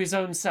into his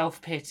own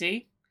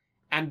self-pity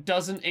and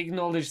doesn't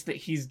acknowledge that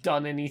he's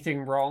done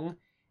anything wrong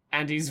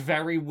and is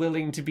very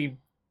willing to be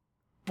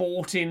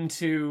bought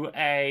into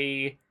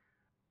a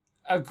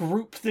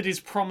group that is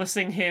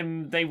promising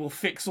him they will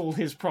fix all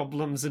his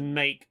problems and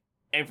make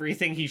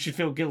everything he should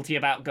feel guilty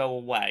about go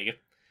away.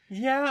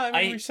 Yeah,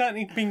 I mean, we've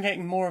certainly been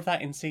getting more of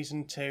that in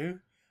season 2.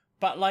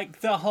 But, like,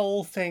 the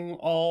whole thing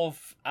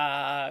of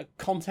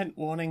content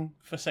warning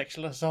for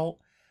sexual assault,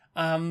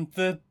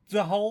 the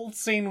whole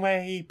scene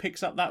where he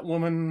picks up that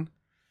woman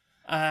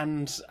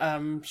and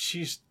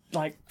she's,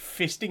 like,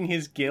 fisting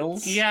his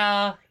gills.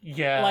 Yeah.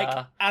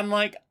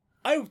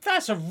 Oh,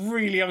 that's a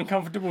really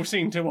uncomfortable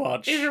scene to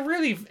watch.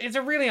 It's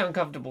a really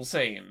uncomfortable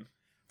scene.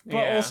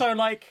 But also,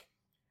 like...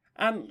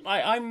 And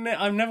I'm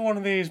never one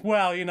of these,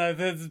 well, you know,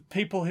 the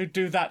people who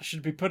do that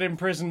should be put in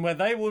prison where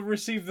they will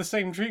receive the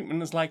same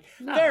treatment. It's like,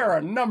 No. there are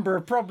a number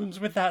of problems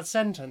with that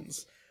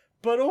sentence.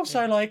 But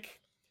also,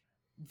 like,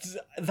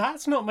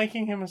 that's not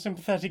making him a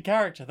sympathetic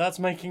character. That's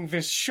making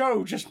this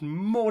show just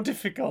more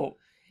difficult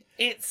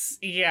It's,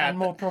 and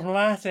more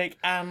problematic.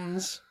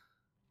 And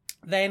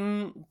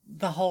then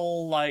the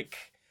whole, like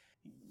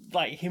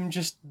him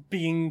just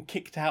being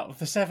kicked out of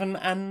the Seven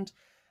and...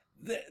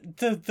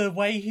 The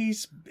way he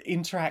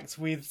interacts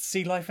with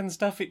sea life and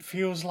stuff, it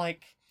feels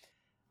like,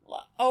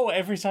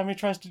 every time he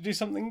tries to do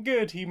something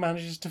good, he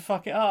manages to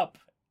fuck it up.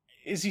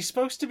 Is he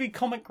supposed to be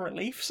comic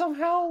relief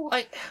somehow?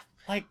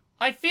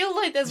 I feel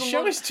like there's The a show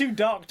lot. is too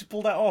dark to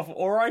pull that off,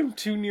 or I'm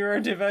too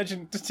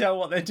neurodivergent to tell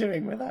what they're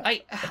doing with that.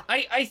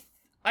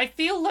 I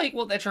feel like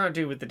what they're trying to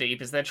do with the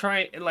Deep is they're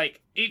trying, like,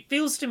 it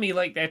feels to me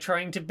like they're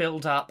trying to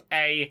build up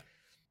a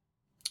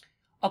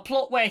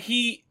plot where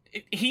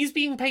he's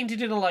being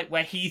painted in a light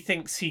where he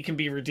thinks he can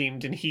be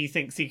redeemed and he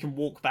thinks he can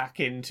walk back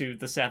into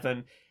the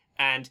Seven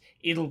and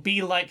it'll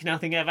be like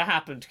nothing ever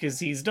happened because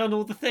he's done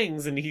all the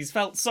things and he's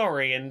felt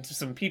sorry and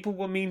some people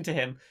were mean to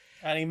him.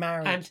 And he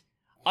married. And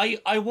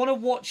I want to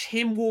watch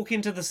him walk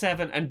into the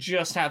Seven and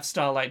just have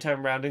Starlight turn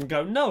around and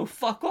go, no,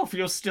 fuck off,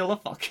 you're still a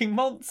fucking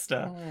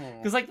monster.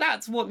 Because, like,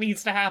 that's what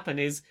needs to happen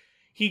is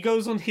he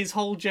goes on his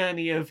whole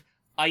journey of,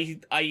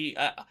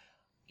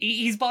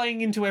 he's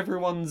buying into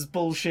everyone's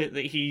bullshit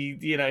that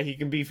he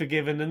can be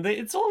forgiven and that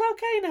it's all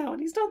okay now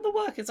and he's done the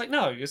work. It's like,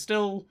 no, you're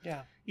still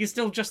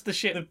just the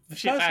shit. The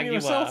shit person bag you were.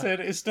 assaulted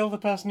is still the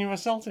person you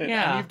assaulted.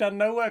 Yeah. And you've done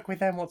no work with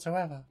them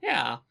whatsoever.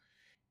 Yeah.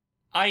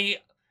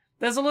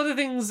 There's a lot of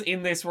things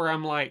in this where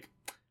I'm like,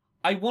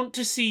 I want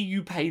to see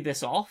you pay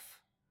this off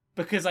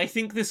because I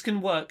think this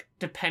can work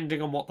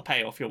depending on what the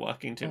payoff you're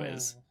working to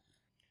is.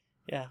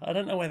 Yeah, I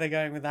don't know where they're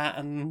going with that,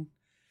 and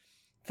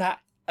that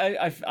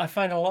I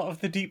find a lot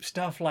of the Deep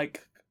stuff,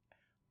 like,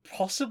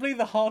 possibly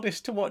the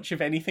hardest to watch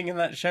of anything in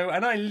that show,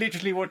 and I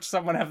literally watched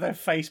someone have their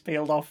face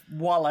peeled off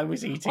while I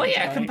was eating. Oh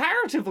yeah, tonight.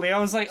 comparatively, I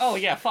was like, oh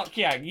yeah, fuck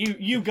yeah,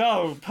 you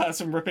go,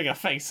 person ripping a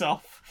face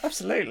off.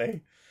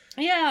 Absolutely.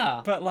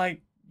 Yeah. But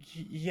like,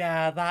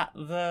 yeah,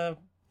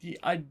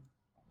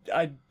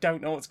 I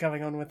don't know what's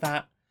going on with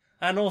that,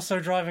 and also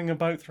driving a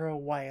boat through a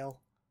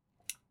whale.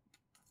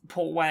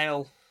 Poor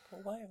whale.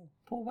 Poor whale.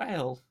 Poor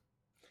whale.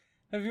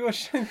 Have you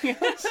watched anything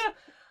else?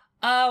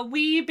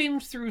 We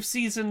binged through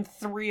season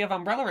 3 of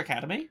Umbrella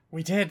Academy.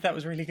 We did. That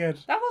was really good.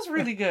 That was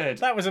really good.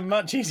 That was a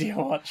much easier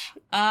watch.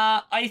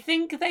 I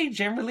think they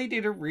generally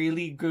did a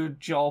really good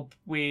job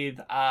with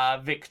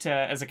Victor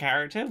as a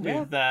character,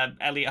 with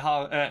Elliot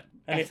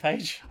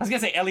Page. I was gonna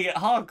say Elliot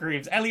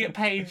Hargreaves. Elliot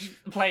Page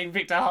playing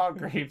Victor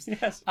Hargreaves.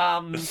 Yes.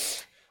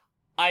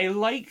 I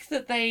like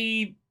that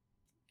they.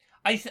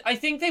 I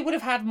think they would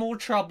have had more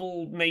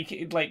trouble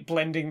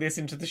blending this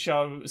into the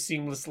show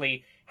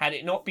seamlessly had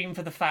it not been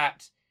for the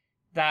fact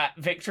that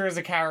Victor as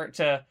a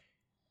character,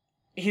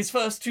 his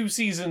first 2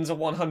 seasons are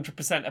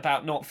 100%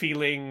 about not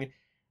feeling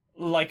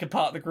like a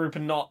part of the group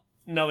and not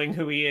knowing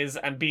who he is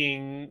and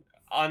being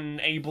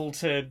unable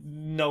to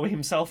know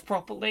himself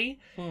properly.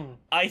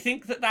 I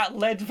think that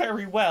led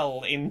very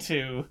well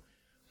into...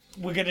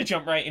 We're going to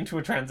jump right into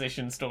a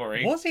transition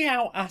story. Was he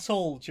out at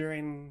all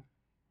during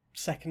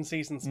second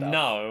season stuff?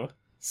 No.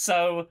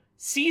 So,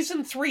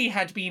 season 3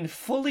 had been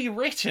fully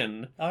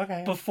written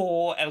Okay.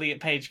 before Elliot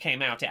Page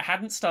came out. It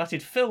hadn't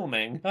started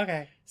filming.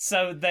 Okay.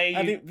 So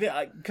they...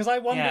 Because I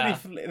wondered Yeah.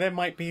 if there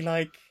might be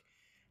like,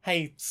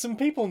 hey, some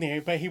people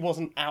knew, but he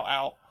wasn't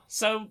out.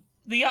 So,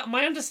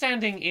 my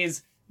understanding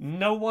is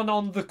no one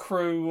on the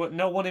crew,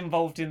 no one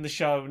involved in the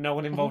show, no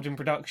one involved in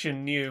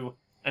production knew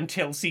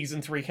until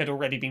season 3 had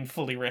already been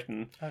fully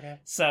written. Okay.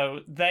 So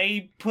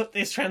they put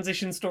this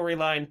transition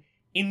storyline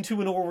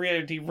into an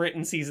already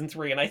written season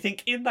 3, and I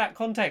think in that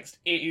context,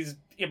 it is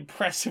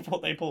impressive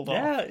what they pulled off.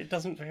 Yeah, it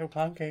doesn't feel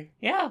clunky.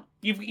 Yeah,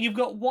 you've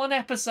got one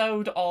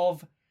episode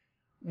of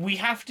we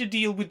have to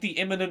deal with the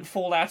imminent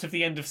fallout of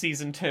the end of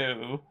season 2.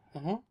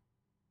 Mm-hmm.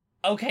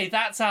 Okay,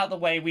 that's out of the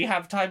way. We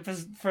have time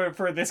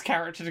for this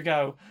character to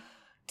go.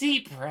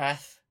 Deep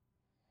breath.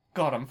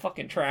 God, I'm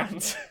fucking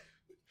trans.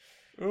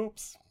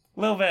 Oops.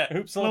 Little bit.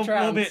 Oops, all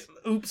trans. Little bit.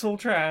 Oops, all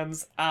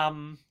trans.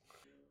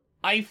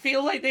 I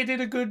feel like they did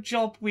a good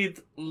job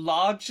with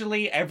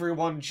largely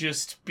everyone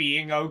just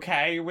being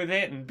okay with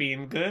it and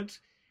being good.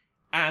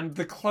 And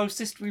the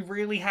closest we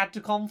really had to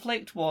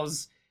conflict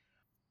was,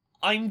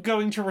 I'm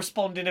going to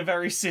respond in a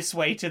very cis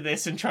way to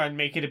this and try and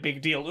make it a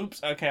big deal.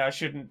 Oops, okay, I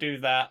shouldn't do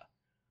that.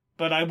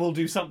 But I will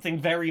do something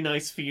very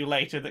nice for you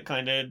later that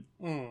kind of,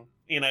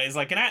 is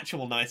like an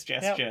actual nice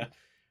gesture.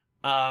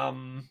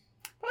 Yep.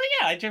 Well,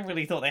 yeah, I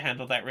generally thought they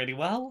handled that really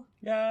well.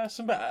 Yeah,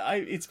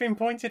 it's been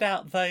pointed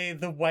out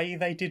the way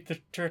they did the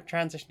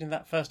transition in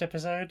that first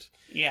episode.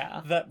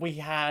 Yeah. That we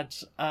had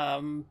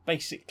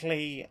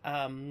basically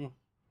I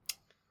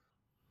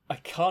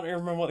can't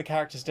remember what the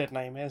character's dead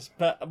name is,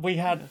 but we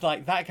had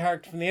like that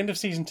character from the end of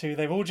season 2.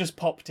 They've all just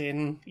popped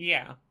in.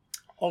 Yeah.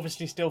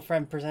 Obviously, still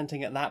friend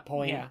presenting at that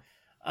point. Yeah.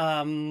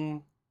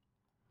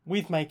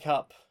 With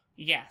makeup.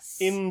 Yes.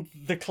 In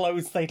the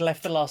clothes they'd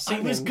left the last scene.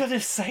 I was gonna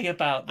say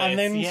about this. And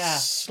then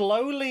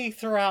slowly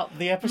throughout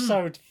the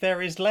episode,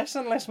 there is less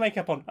and less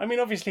makeup on. I mean,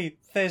 obviously,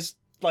 there's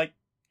like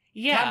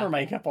camera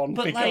makeup on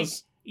but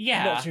because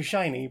not too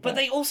shiny. But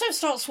they also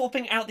start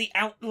swapping out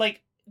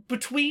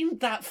between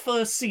that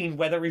first scene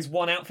where there is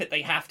one outfit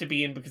they have to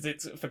be in because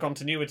it's for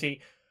continuity.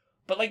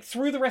 But like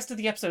through the rest of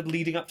the episode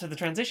leading up to the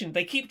transition,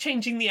 they keep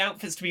changing the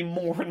outfits to be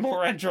more and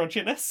more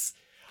androgynous.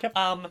 Yep.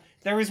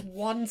 There is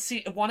one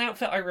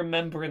outfit I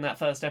remember in that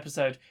first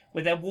episode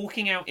where they're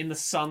walking out in the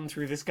sun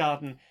through this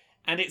garden,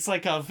 and it's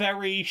like a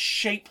very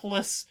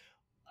shapeless,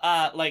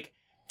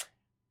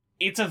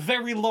 it's a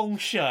very long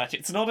shirt.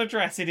 It's not a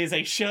dress. It is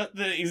a shirt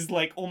that is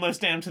like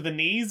almost down to the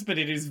knees, but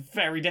it is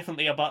very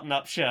definitely a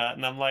button-up shirt.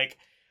 And I'm like,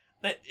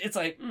 it's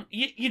like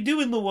you're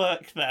doing the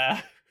work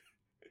there.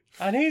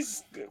 And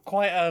he's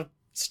quite a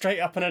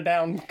straight up and a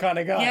down kind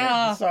of guy.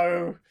 Yeah.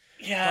 So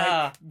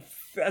yeah.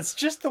 That's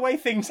just the way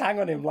things hang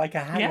on him, like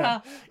a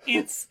hanger.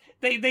 Yeah,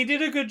 they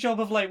did a good job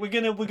of like we're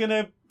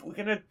gonna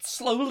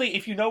slowly,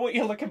 if you know what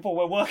you're looking for,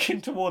 we're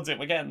working towards it.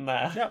 We're getting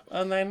there. Yep,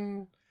 and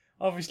then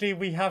obviously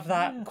we have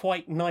that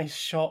quite nice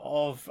shot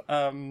of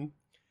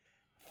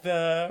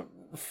the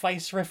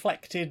face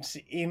reflected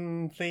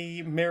in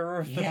the mirror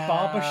of the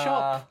barber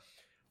shop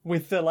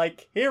with the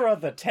like, here are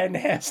the 10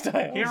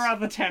 hairstyles. Here are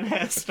the 10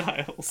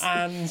 hairstyles.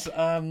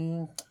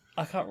 And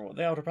I can't remember what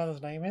the older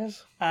brother's name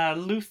is.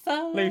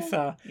 Luther?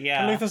 Luther.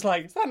 Yeah. And Luther's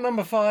like, is that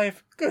number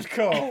 5? Good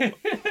call.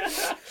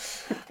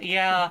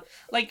 Yeah.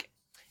 Like,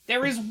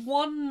 there is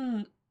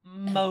one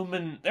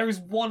moment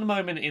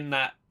in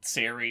that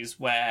series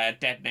where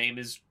Dead Name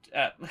is...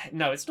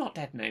 no, it's not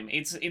Dead Name.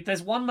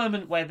 There's one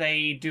moment where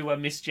they do a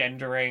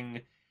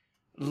misgendering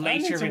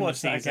later in the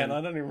season.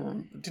 I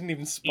didn't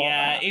even spot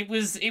that. It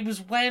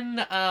was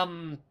when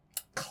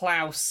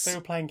Klaus... They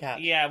were playing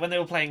catch. Yeah, when they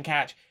were playing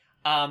catch.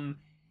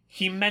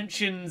 he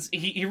mentions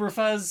he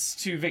refers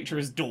to Victor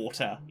as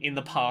daughter in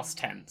the past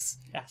tense,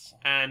 Yes.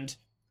 and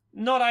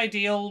not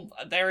ideal.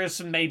 There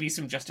is maybe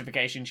some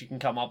justifications you can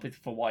come up with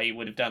for why you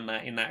would have done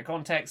that in that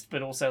context,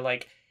 but also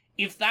like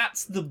if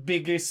that's the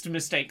biggest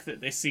mistake that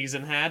this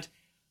season had,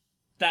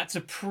 that's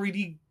a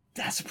pretty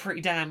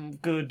damn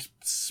good,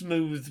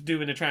 smooth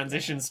doing a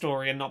transition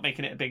story and not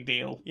making it a big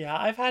deal. Yeah,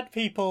 I've had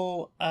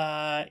people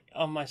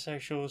on my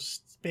socials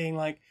being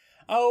like,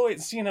 "Oh,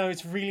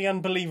 it's really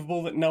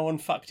unbelievable that no one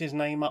fucked his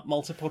name up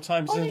multiple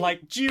times." And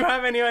like, do you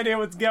have any idea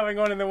what's going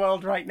on in the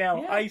world right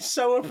now? Yeah. I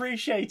so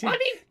appreciated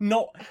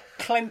not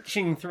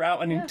clenching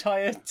throughout an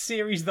entire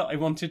series that I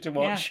wanted to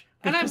watch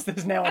because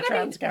there's now a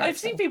trans character. I've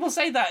seen people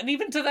say that, and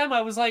even to them,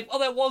 I was like, "Oh,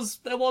 there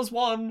was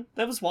one.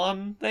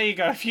 There you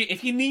go.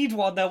 If you need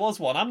one, there was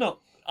one.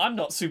 I'm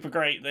not super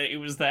great that it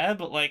was there,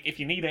 but like, if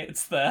you need it,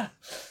 it's there."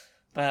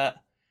 But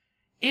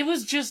it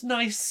was just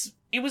nice.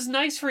 It was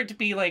nice for it to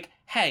be like,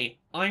 "Hey,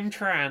 I'm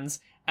trans,"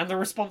 and the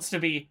response to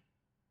be,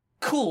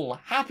 "Cool,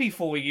 happy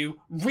for you.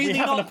 Really we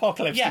have not, an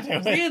apocalypse to deal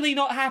with." really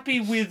not happy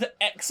with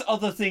X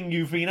other thing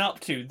you've been up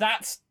to.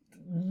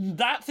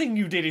 That thing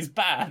you did is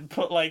bad,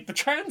 but like the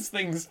trans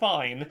thing's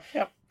fine.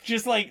 Yep.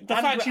 Just like the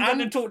fact you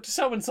went and talked to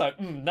so and so.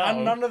 No.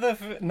 And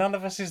none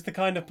of us is the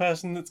kind of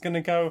person that's going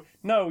to go,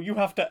 "No, you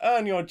have to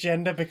earn your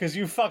gender because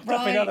you fucked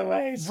up in other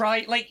ways."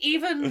 Right, like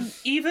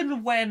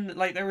even when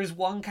like there is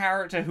one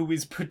character who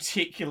is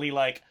particularly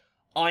like,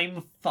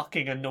 "I'm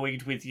fucking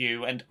annoyed with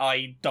you and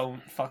I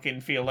don't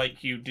fucking feel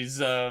like you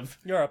deserve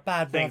You're a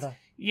bad things." brother.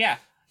 Yeah.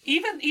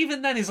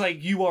 Even then is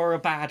like, "You are a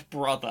bad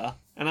brother."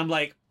 And I'm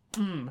like,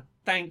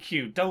 thank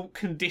you. Don't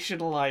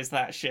conditionalize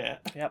that shit.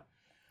 Yep.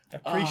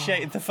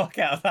 Appreciated the fuck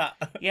out of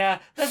that. Yeah,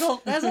 there's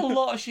a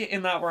lot of shit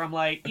in that where I'm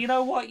like, you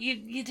know what,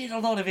 you did a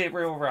lot of it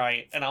real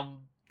right, and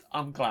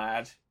I'm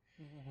glad.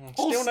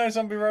 Still no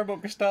zombie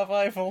robot Gustav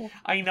Eiffel.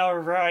 I know,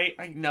 right?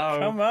 I know.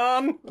 Come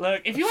on.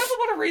 Look, if you ever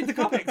want to read the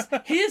comics,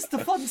 here's the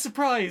fun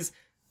surprise.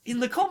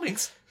 In the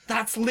comics,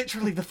 that's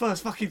literally the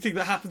first fucking thing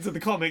that happens in the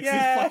comics. Yay.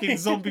 Is fucking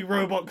zombie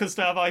robot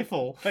Gustav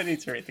Eiffel. I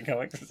need to read the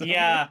comics.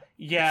 Yeah.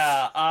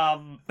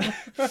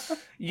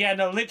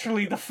 No,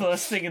 literally the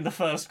first thing in the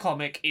first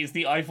comic is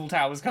the Eiffel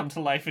Towers come to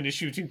life and is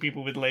shooting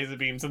people with laser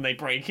beams, and they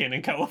break in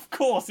and go, "Of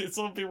course, it's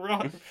zombie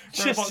robot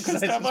Just as I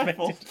Gustav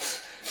Eiffel."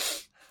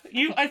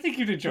 suspected. I think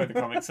you'd enjoy the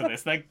comics of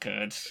this. They're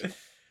good.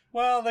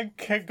 Well, they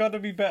got to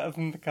be better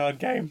than the card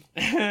game.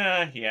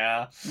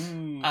 Yeah.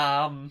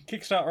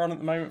 Kickstarter on at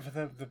the moment for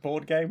the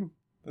board game.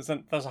 There's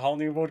a whole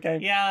new board game.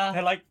 Yeah.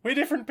 They're like, "We're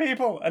different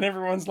people," and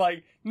everyone's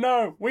like,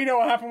 "No, we know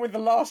what happened with the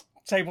last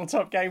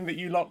tabletop game that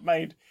you lot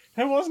made.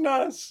 It wasn't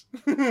us."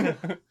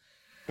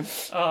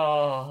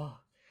 Oh.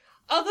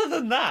 Other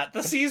than that,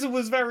 the season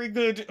was very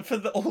good for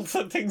all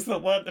the things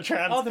that weren't the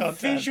trans Oh, the content.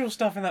 visual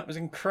stuff in that was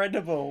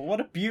incredible.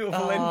 What a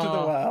beautiful end to the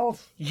world.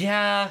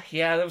 Yeah,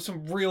 there was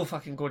some real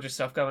fucking gorgeous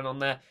stuff going on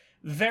there.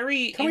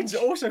 Very... Can we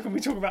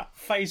talk about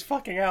Faye's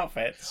fucking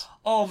outfits?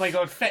 Oh my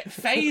god,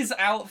 Faye's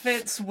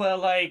outfits were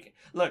like...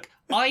 Look,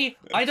 I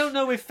don't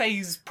know if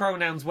Faye's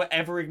pronouns were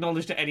ever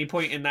acknowledged at any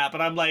point in that,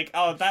 but I'm like,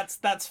 oh,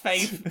 that's Faye.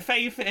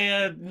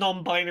 Faye,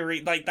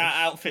 non-binary, like that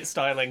outfit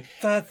styling.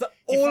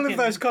 All of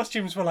those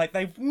costumes were like,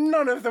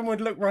 none of them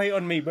would look right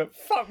on me, but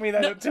fuck me,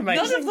 they looked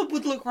amazing. None of them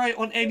would look right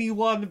on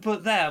anyone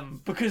but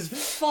them, because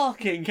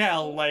fucking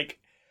hell, like...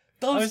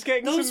 I was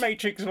getting some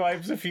Matrix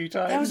vibes a few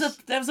times.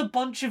 There was a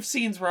bunch of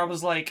scenes where I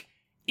was like,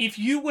 if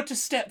you were to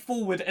step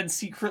forward and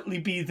secretly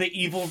be the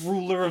evil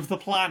ruler of the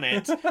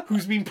planet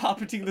who's been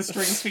puppeting the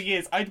strings for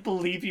years, I'd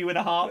believe you in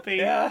a heartbeat.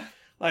 Yeah.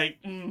 Like,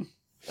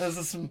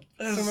 there's some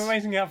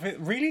amazing outfit,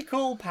 really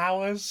cool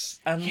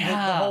powers, and the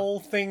whole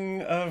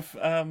thing of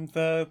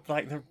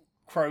the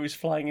crows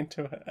flying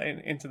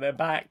into their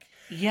back.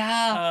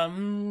 Yeah.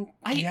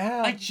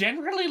 I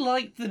generally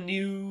like the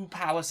new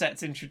power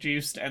sets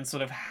introduced and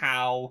sort of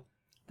how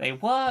they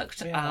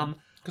worked. Yeah.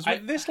 Because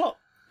this lot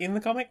in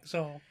the comics,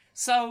 or...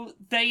 So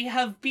they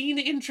have been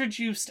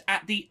introduced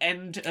at the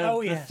end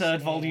of the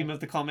third volume of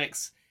the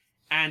comics,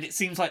 and it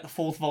seems like the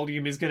fourth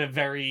volume is going to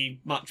very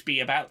much be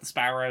about the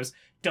Sparrows.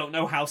 Don't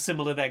know how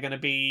similar they're going to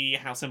be,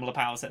 how similar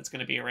power set's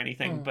going to be or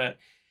anything, but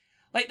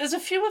like there's a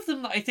few of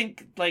them that I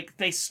think like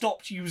they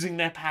stopped using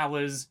their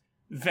powers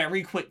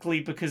very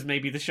quickly because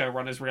maybe the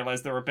showrunners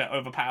realized they were a bit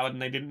overpowered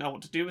and they didn't know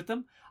what to do with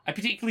them. I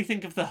particularly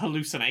think of the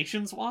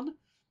hallucinations one.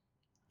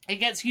 It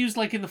gets used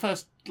like in the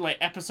first like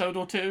episode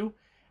or two,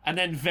 and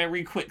then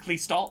very quickly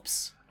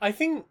stops. I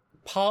think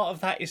part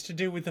of that is to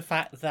do with the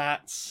fact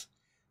that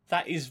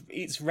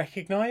it's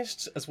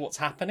recognised as what's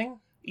happening.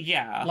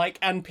 Yeah. Like,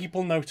 and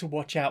people know to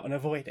watch out and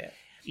avoid it.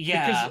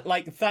 Yeah. Because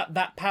like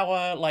that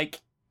power,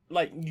 like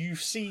you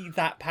see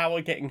that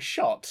power getting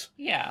shot.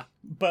 Yeah.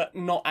 But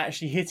not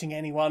actually hitting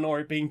anyone or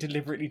it being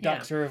deliberately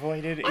ducked or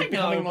avoided. It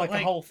becoming like a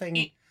whole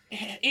thing.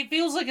 It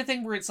feels like a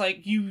thing where it's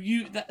like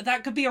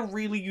that could be a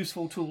really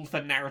useful tool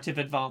for narrative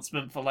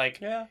advancement for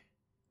like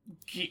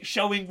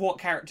showing what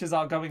characters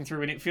are going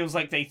through, and it feels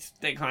like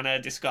they kind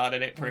of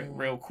discarded it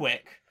real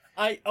quick.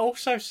 I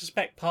also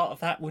suspect part of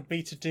that would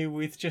be to do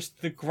with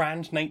just the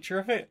grand nature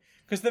of it,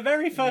 Because the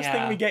very first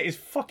thing Yeah. we get is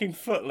fucking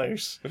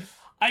Footloose,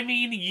 I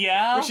mean,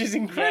 yeah. which is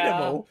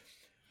incredible.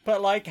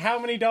 But, like, how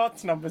many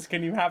dance numbers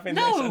can you have in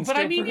this No, and but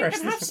still I mean, you progress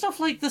can have this- stuff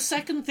like the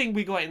second thing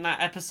we got in that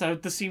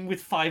episode, the scene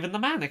with Five and the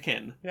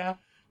mannequin. Yeah.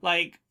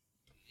 Like,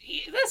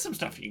 there's some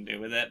stuff you can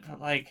do with it,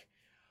 but like,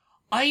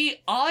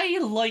 I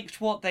liked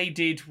what they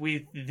did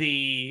with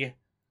the,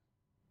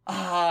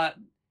 I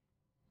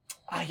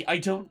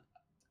don't.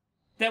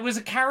 There was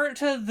a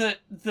character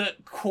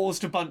that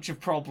caused a bunch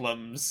of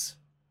problems.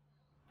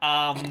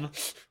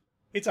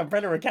 It's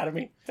Umbrella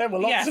Academy. There were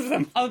lots of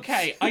them.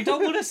 Okay, I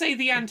don't want to say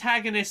the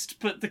antagonist,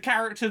 but the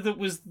character that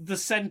was the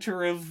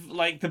center of,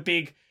 like, the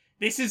big...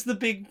 This is the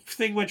big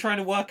thing we're trying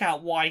to work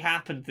out why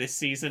happened this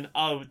season.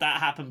 Oh, that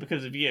happened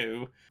because of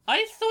you.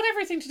 I thought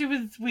everything to do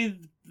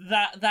with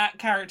that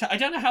character... I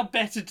don't know how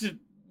better to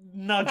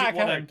nudge That at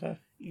what I'm character.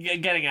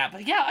 getting at,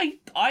 but yeah,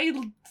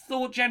 I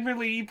thought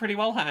generally pretty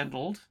well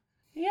handled.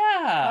 I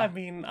Yeah.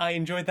 mean, I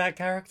enjoyed that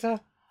character.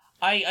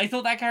 I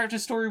thought that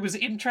character's story was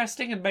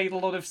interesting and made a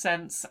lot of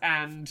sense,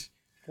 and...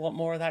 Want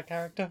more of that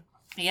character?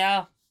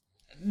 Yeah.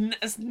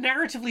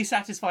 Narratively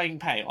satisfying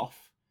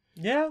payoff.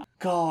 Yeah.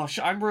 Gosh,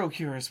 I'm real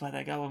curious where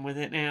they're going with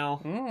it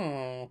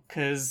now.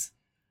 Because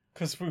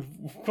Because we've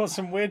got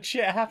some weird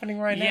shit happening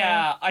right now.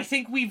 yeah, I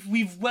think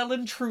we've well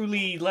and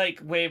truly,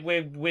 like,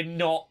 we're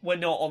not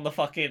on the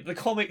fucking... The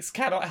comics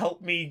cannot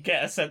help me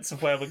get a sense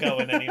of where we're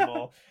going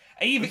anymore.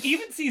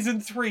 Even season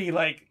 3,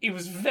 like, it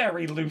was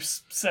very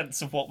loose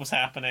sense of what was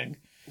happening.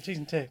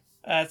 Season 2.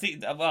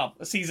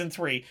 Season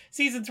 3.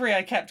 Season 3,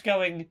 I kept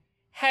going,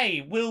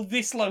 hey, will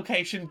this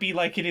location be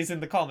like it is in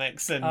the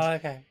comics? And Oh,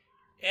 okay.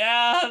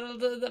 yeah,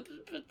 the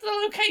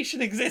location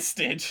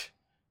existed.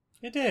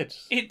 It did.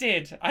 It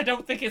did. I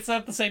don't think it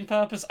served the same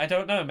purpose. I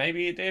don't know.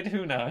 Maybe it did.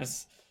 Who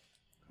knows?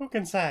 Who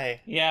can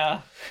say?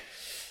 Yeah.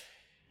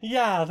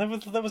 Yeah,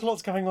 there was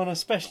lots going on,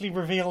 especially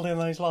revealed in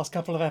those last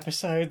couple of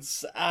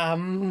episodes.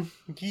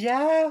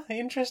 Yeah,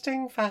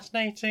 interesting,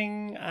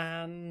 fascinating,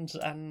 and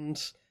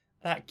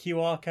that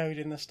QR code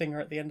in the stinger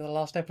at the end of the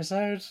last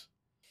episode.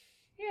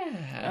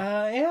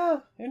 Yeah. Yeah,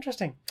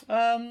 interesting.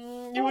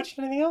 You watched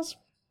anything else?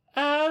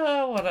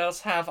 What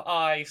else have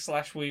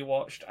we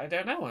watched? I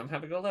don't know. I'm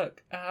having a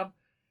look.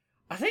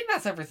 I think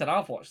that's everything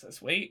I've watched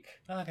this week.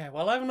 Okay,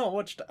 well, I've not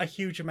watched a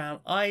huge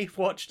amount. I've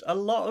watched a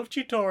lot of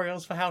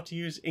tutorials for how to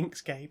use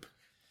Inkscape.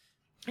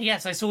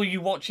 Yes, I saw you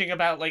watching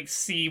about, like,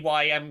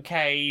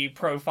 CYMK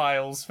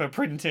profiles for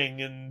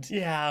printing and...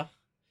 Yeah.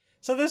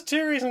 So there's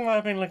two reasons why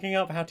I've been looking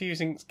up how to use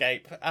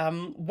Inkscape.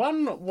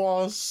 One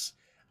was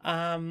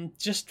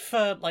just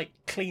for, like,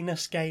 cleaner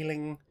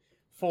scaling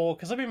for...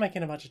 Because I've been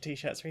making a bunch of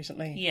t-shirts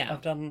recently. Yeah.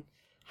 I've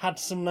had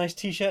some nice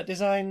t-shirt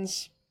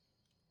designs.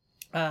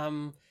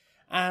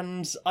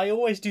 And I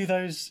always do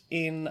those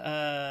in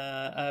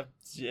a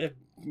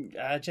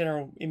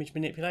general image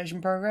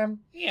manipulation program.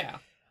 Yeah.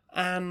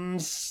 And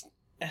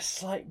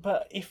it's like,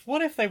 but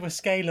what if they were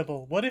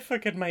scalable? What if I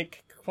could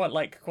make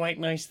quite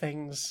nice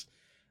things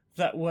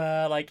that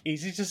were, like,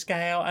 easy to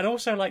scale? And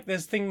also, like,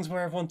 there's things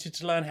where I've wanted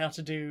to learn how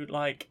to do,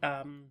 like,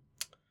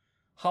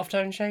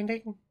 halftone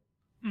shading.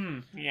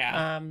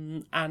 Yeah.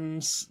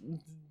 And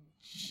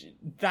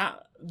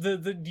that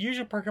the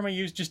usual program I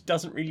use just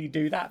doesn't really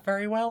do that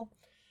very well.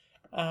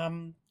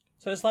 So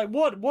it's like,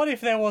 what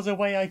if there was a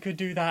way I could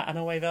do that, and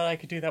a way that I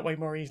could do that way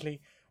more easily?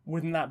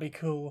 Wouldn't that be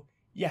cool?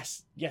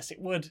 Yes, it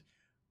would.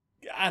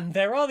 And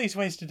there are these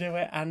ways to do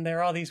it, and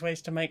there are these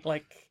ways to make,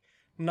 like,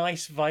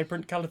 nice,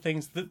 vibrant colored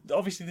things.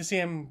 Obviously, the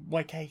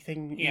CMYK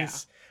thing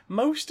is...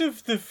 Most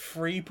of the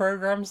free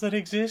programs that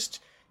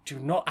exist do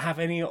not have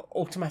any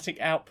automatic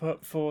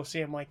output for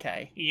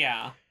CMYK.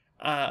 Yeah.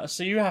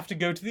 So you have to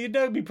go to the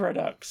Adobe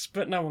products,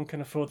 but no one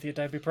can afford the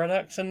Adobe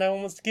products, and no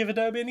one wants to give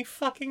Adobe any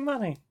fucking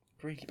money.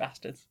 Greedy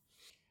bastards.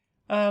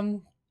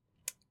 In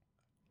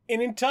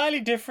entirely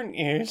different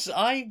news,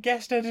 I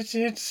guest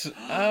edited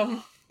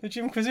the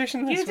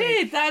Jimquisition this You week.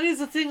 did! That is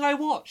a thing I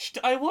watched.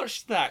 I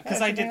watched that, because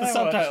That's I the did thing the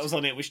I watched. subtitles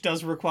on it, which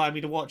does require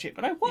me to watch it,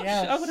 but I watched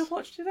Yes. I would have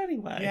watched it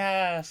anyway.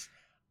 Yes.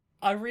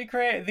 I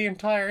recreated the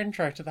entire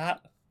intro to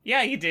that.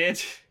 Yeah, you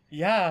did.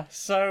 Yeah,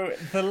 so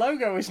the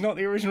logo is not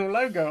the original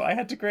logo. I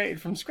had to create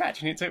it from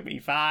scratch, and it took me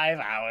 5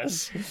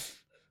 hours.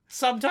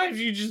 Sometimes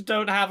you just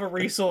don't have a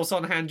resource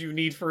on hand you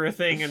need for a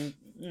thing, and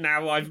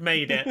now I've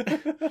made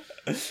it.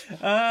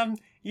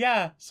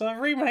 Yeah, so I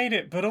remade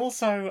it, but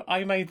also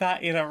I made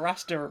that in a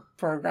raster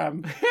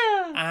program.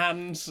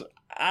 And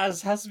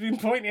as has been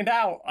pointed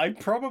out, I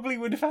probably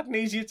would have had an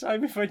easier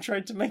time if I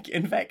tried to make it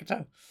in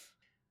vector.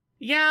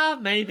 Yeah,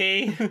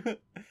 maybe.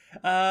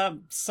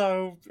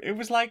 So it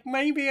was like,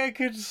 maybe I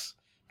could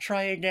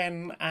try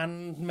again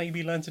and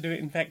maybe learn to do it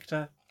in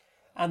vector.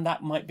 And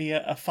that might be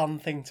a fun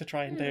thing to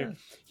try and do.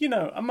 You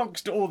know,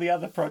 amongst all the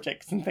other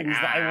projects and things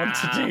that I want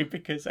to do,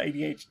 because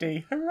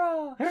ADHD.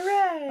 Hurrah!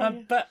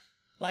 Hooray! But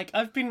like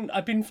I've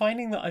been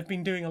finding that I've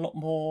been doing a lot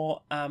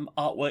more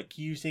artwork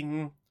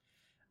using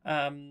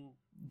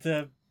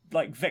the,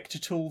 like, vector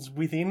tools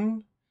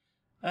within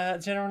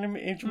general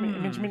image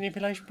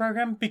manipulation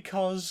program,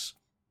 because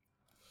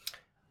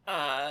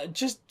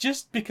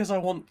Just because I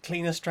want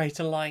cleaner,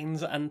 straighter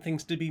lines and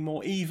things to be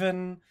more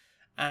even,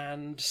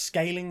 and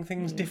scaling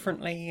things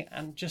differently,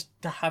 and just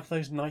to have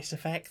those nice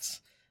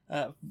effects.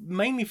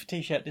 Mainly for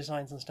t-shirt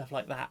designs and stuff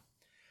like that.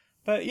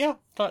 But yeah,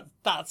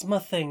 that's my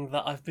thing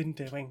that I've been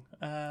doing.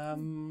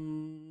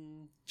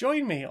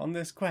 Join me on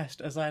this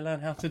quest as I learn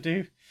how to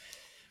do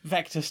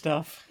vector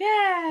stuff.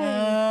 Yay!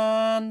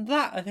 And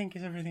that, I think,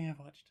 is everything I've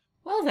watched.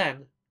 Well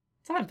then,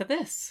 time for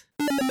this.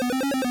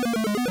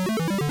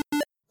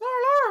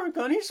 Laura, we've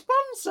got a new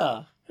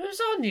sponsor. Who's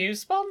our new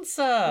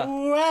sponsor?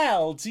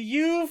 Well, do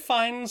you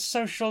find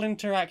social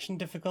interaction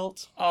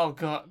difficult? Oh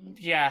god,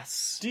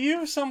 yes. Do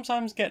you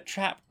sometimes get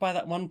trapped by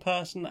that one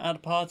person at a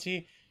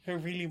party who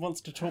really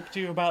wants to talk to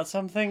you about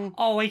something?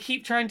 Oh, I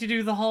keep trying to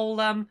do the whole,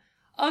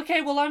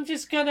 okay, well, I'm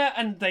just gonna...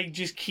 And they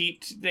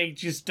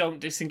just don't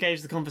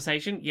disengage the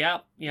conversation.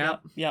 Yep.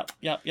 Yep.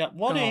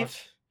 What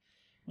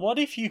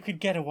if you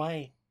could get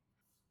away?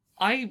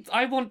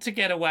 I want to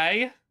get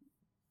away.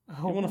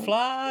 You want to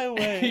fly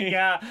away?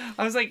 Yeah,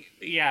 I was like,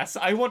 yes,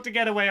 I want to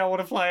get away, I want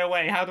to fly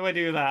away. How do I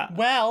do that?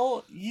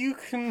 Well, you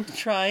can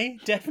try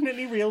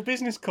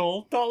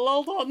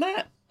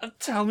definitelyrealbusinesscall.lol.net.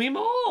 Tell me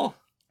more.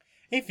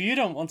 If you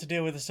don't want to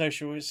deal with a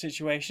social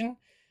situation,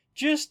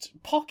 just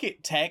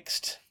pocket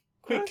text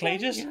quickly.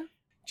 Okay,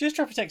 just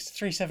drop a text to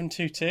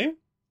 3722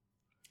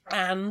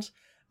 and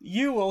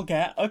you will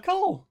get a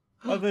call.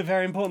 A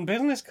very important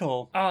business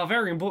call. Oh,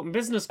 very important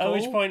business call. At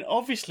which point,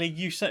 obviously,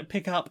 you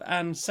pick up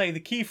and say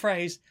the key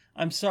phrase,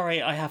 "I'm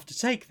sorry, I have to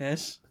take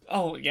this."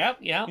 Oh, yeah.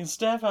 You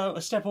step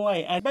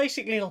away, and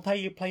basically it'll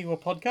play you a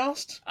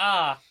podcast.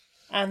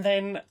 And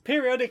then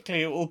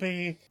periodically it will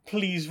be,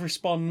 please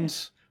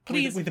respond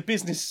with a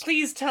business.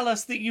 Please tell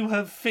us that you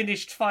have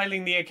finished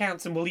filing the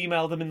accounts and we'll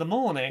email them in the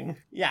morning.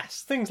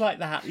 Yes, things like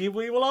that. We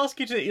will ask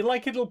you to,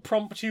 it'll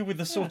prompt you with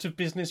a sort of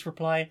business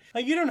reply.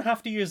 You don't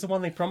have to use the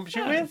one they prompt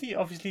you with. You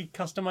obviously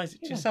customize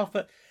it yourself,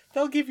 but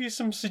they'll give you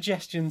some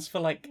suggestions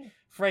for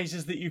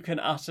phrases that you can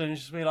utter and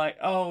just be like,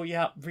 "Oh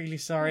yeah, really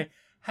sorry.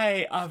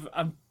 Hey,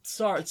 I'm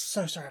sorry.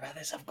 So sorry about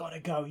this. I've got to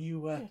go.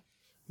 You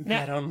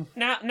get on."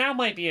 Now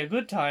might be a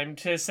good time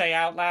to say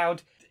out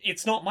loud,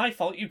 "It's not my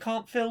fault you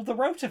can't fill the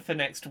rota for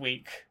next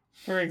week,"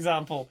 for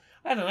example.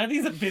 I don't know,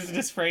 these are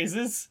business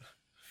phrases. I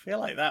feel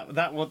like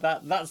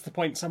that's the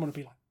point someone will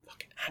be like,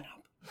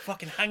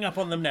 fucking hang up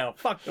on them now.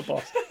 Fuck the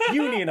boss.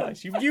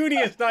 Unionize. You've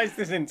unionized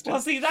this instant.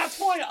 Well, see, that's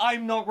why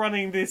I'm not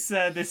running this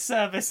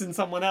service and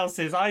someone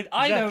else's. I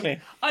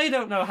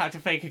don't know how to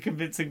fake a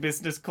convincing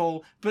business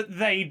call, but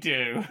they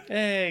do.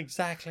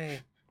 Exactly.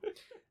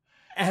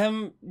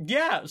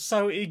 Yeah,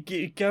 so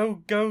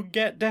go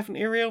get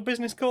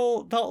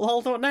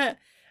definitelyrealbusinesscall.lol.net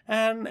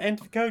and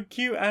enter the code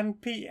Q and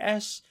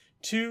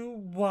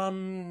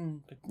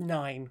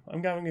PS219.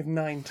 I'm going with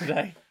 9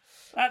 today.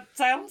 That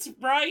sounds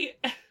right.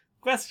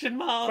 Question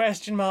mark.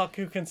 Question mark,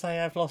 who can say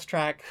I've lost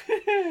track?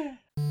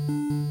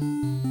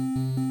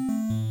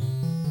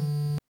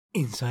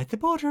 Inside the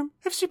boardroom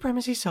of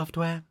Supremacy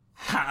Software.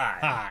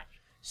 Hi.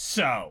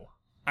 So,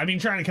 I've been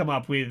trying to come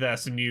up with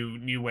some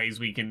new ways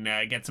we can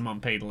get some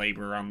unpaid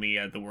labor on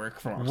the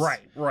workforce.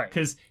 Right.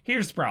 Because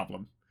here's the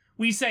problem.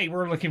 We say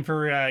we're looking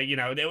for, a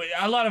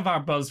lot of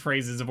our buzz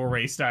phrases have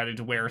already started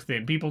to wear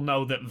thin. People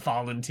know that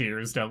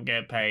volunteers don't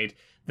get paid,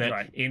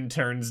 that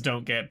interns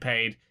don't get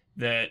paid,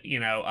 that,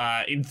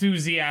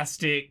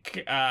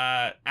 enthusiastic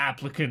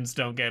applicants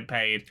don't get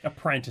paid.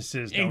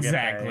 Apprentices don't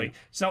exactly. get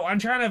paid. So I'm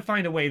trying to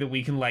find a way that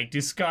we can,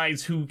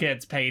 disguise who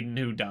gets paid and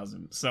who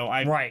doesn't. So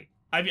I've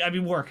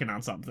been working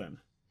on something.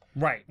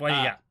 Right. What do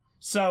you got?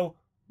 So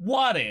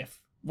what if,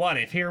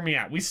 hear me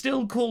out, we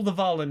still call the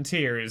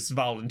volunteers,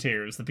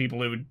 the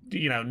people who would,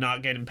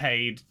 not getting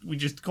paid, we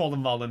just call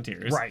them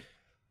volunteers. Right.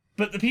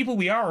 But the people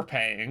we are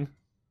paying,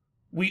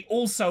 we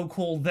also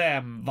call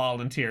them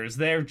volunteers.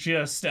 They're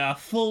just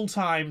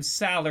full-time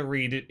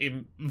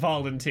salaried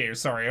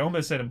volunteers. Sorry, I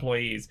almost said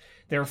employees.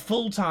 They're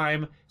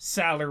full-time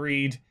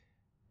salaried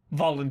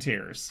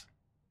volunteers.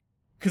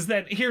 Because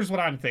then, here's what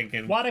I'm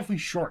thinking. What if we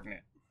shorten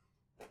it?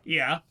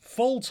 Yeah.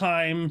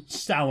 Full-time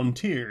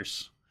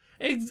Salanteers.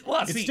 It's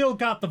still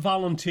got the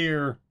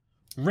volunteer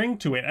ring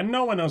to it, and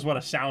no one knows what a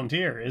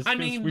Salanteer is. I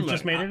mean, we've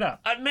just made it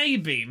up.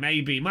 Maybe.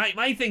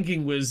 My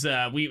thinking was,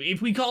 if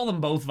we call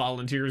them both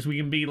volunteers, we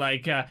can be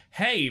like,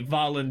 hey,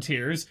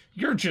 volunteers,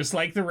 you're just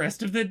like the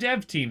rest of the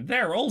dev team.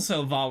 They're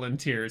also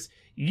volunteers.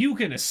 You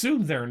can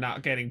assume they're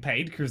not getting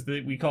paid because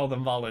we call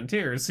them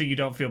volunteers, so you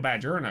don't feel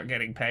bad you're not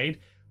getting paid.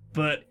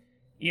 But,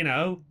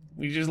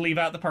 we just leave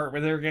out the part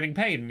where they're getting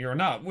paid and you're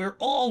not. We're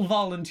all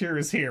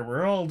volunteers here.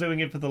 We're all doing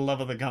it for the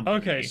love of the company.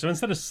 Okay, so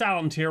instead of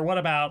Salanteer, what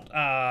about,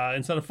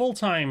 instead of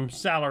full-time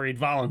salaried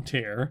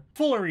volunteer,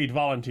 fulleried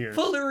volunteers?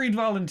 Fulleried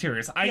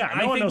volunteers.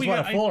 No one knows what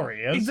a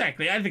fullery is.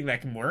 Exactly, I think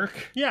that can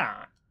work.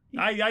 Yeah.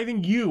 I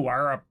think you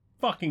are a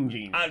fucking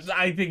genius.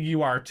 I think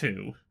you are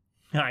too.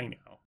 I know.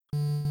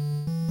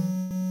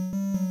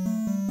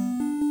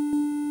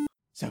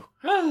 So,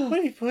 what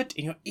have you put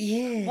in your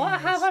ears?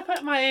 What have I put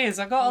in my ears?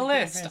 I got a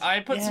list.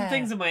 I put some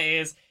things in my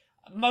ears.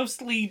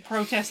 Mostly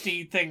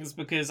protesty things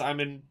because I'm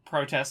in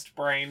protest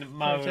brain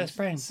mode Protest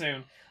brain.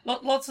 soon.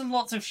 Lots and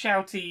lots of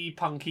shouty,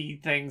 punky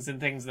things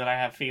and things that I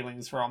have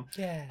feelings from.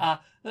 Yeah.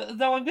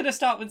 Though I'm going to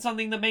start with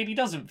something that maybe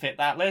doesn't fit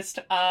that list.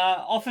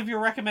 Off of your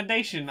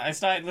recommendation, I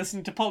started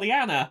listening to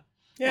Pollyanna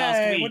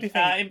last week. What do you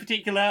think? In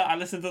particular, I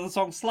listened to the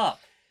song Slut.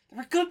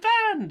 They're a good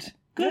band.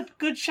 Good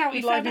shouty Good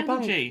femme lively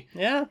punk. energy.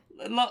 Yeah.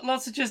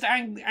 Lots of just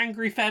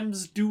angry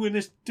femmes doing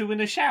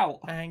a shout.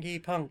 Angie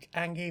punk.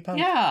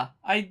 Yeah,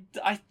 I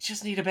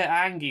just need a bit of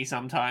angy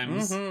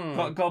sometimes.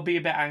 Mhm. Got to be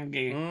a bit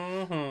angy.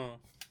 Mm-hmm.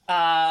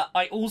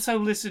 I also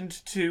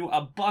listened to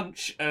a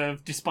bunch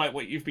of Despite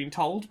What You've Been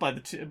Told by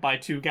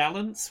Two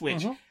Gallants,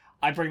 which Mhm.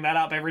 I bring that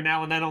up every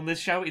now and then on this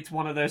show. It's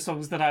one of those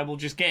songs that I will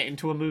just get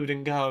into a mood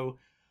and go,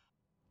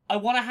 I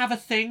want to have a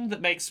thing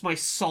that makes my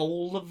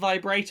soul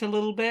vibrate a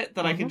little bit,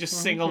 that I can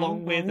just sing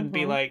along with and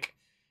be like,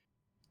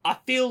 I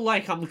feel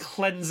like I'm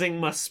cleansing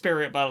my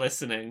spirit by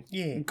listening.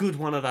 Yeah. Good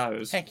one of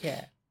those. Heck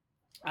yeah.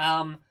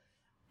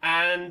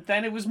 And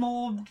then it was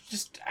more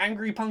just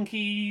angry,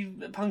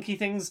 punky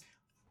things,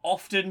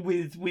 often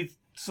with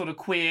sort of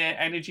queer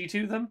energy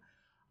to them.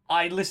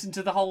 I listened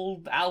to the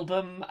whole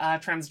album,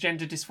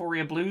 Transgender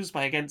Dysphoria Blues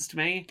by Against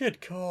Me. Good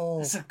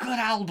call. It's a good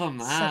album,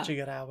 that. Such a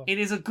good album. It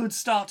is a good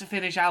start to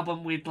finish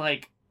album with,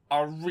 like,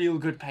 a real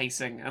good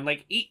pacing. And,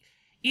 like,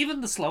 even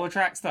the slower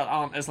tracks that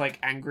aren't as, like,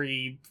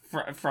 angry,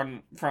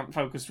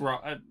 front-focused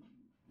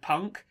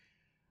punk,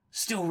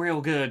 still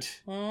real good.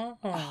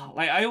 Mhm.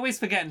 Like, I always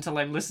forget until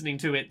I'm listening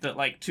to it that,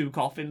 like, Two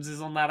Coffins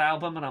is on that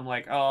album, and I'm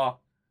like, oh,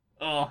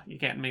 you're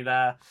getting me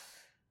there.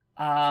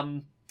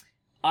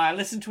 I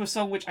listened to a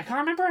song which I can't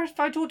remember if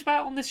I talked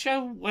about on this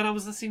show when I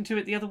was listening to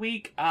it the other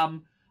week.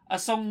 A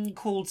song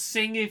called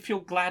Sing If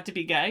You're Glad to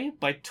Be Gay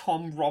by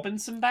Tom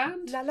Robinson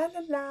Band. La la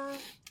la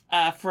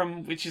la.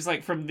 Which is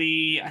like from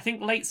the, I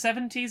think, late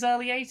 70s,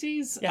 early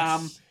 80s.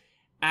 Yes.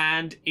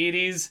 And it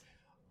is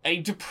a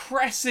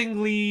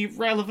depressingly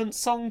relevant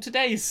song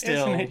today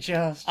still. Isn't it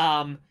just?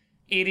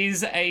 It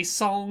is a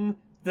song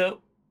that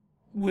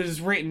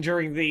was written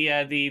during the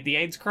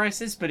AIDS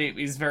crisis, but it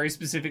is very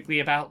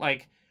specifically about,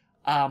 like,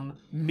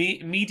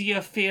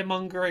 media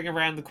fear-mongering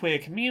around the queer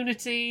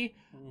community,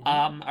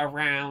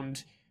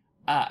 around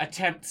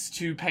attempts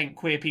to paint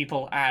queer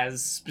people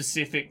as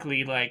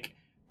specifically, like,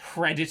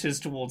 predators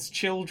towards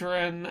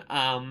children,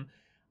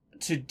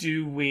 to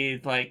do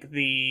with, like,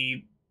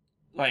 the,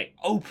 like,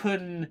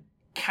 open,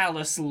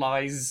 callous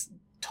lies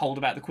told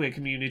about the queer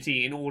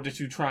community in order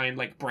to try and,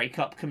 like, break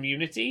up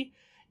community.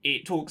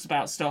 It talks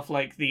about stuff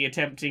like the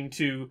attempting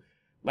to,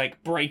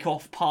 like, break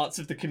off parts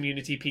of the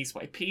community piece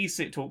by piece.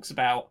 It talks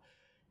about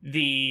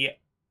the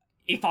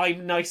if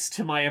I'm nice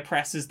to my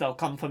oppressors, they'll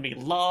come for me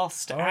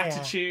last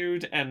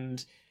attitude,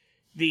 and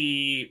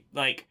the,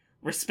 like,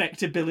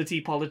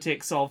 respectability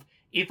politics of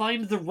if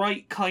I'm the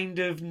right kind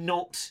of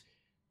not,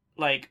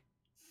 like,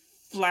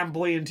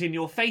 flamboyant in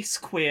your face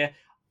queer,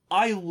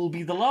 I will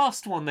be the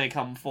last one they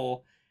come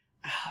for.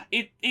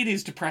 It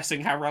is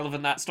depressing how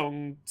relevant that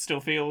song still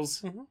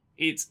feels. Mhm.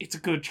 It's a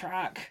good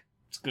track.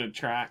 It's a good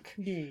track.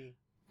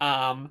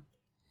 Yeah.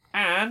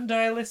 And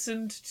I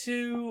listened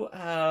to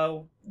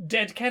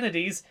Dead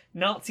Kennedys,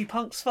 Nazi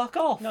Punks Fuck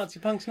Off. Nazi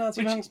punks,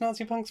 Nazi Which- punks,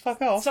 Nazi punks,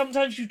 fuck off.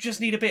 Sometimes you just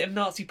need a bit of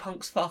Nazi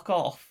Punks Fuck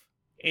Off.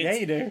 Yeah,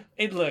 you do.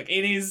 It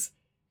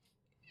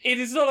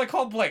is not a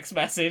complex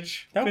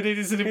message, Nope. but it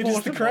is an It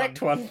important is the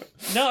correct one.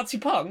 Nazi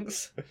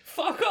punks,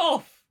 fuck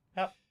off.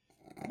 Yep.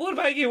 What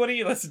about you? What do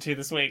you listen to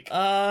this week?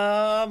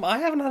 I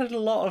haven't had a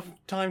lot of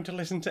time to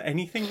listen to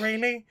anything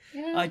really.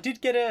 Yeah. I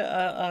did get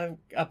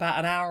about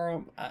an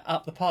hour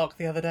up the park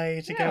the other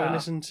day to go and Yeah.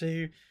 listen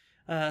to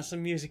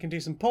some music and do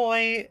some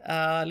poi.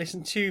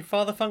 Listen to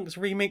Father Funk's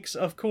remix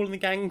of Kool and the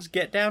Gang's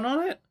Get Down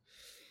on It.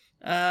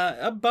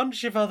 A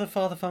bunch of other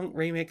Father Funk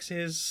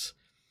remixes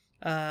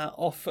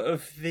off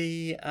of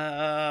the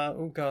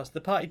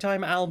the Party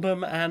Time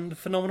album and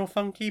Phenomenal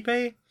Funk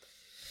EP.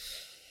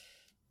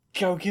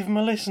 Go give them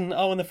a listen.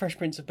 Oh, and the Fresh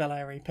Prince of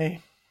Bel-Air EP.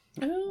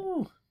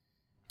 Oh.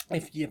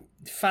 If you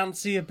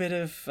fancy a bit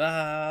of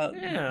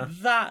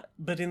that,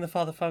 but in the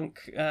Father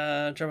Funk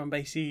drum and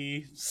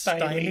bassy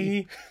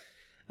style,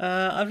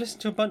 I've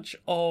listened to a bunch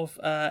of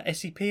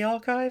SCP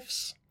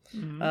archives.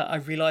 I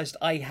realised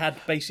I had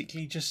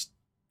basically just...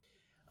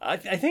 I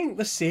think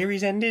the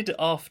series ended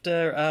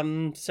after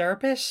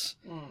Serapis,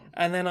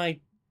 and then I,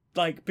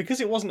 like,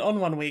 because it wasn't on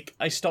one week,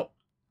 I stopped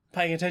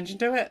paying attention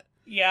to it.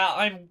 Yeah,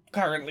 I'm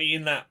currently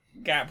in that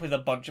gap with a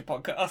bunch of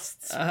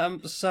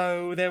podcasts.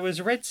 So there was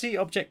Red Sea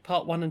Object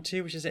Part 1 and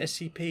 2, which is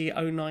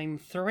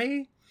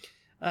SCP-093.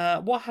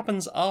 What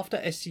happens after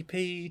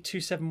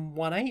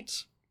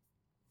SCP-2718?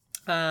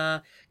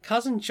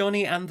 Cousin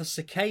Johnny and the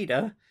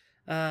Cicada,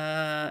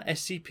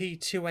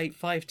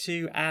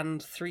 SCP-2852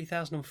 and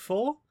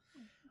 3004,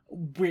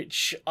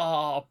 which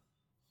are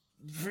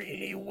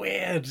really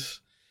weird.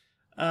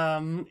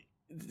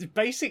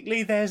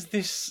 Basically, there's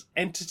this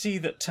entity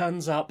that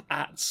turns up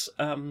at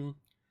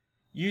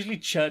usually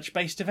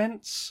church-based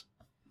events.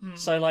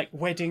 So, like,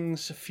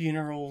 weddings,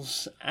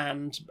 funerals,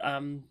 and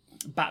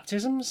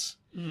baptisms.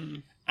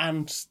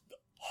 And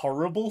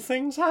horrible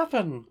things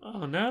happen.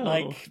 Oh no.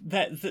 Like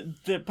that,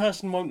 the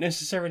person won't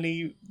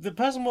necessarily. The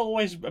person will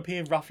always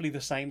appear roughly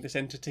the same. This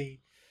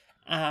entity,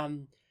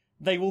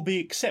 they will be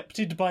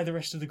accepted by the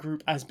rest of the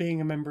group as being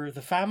a member of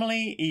the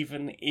family,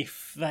 even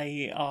if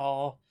they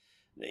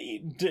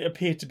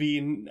appear to be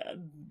in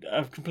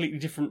a completely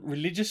different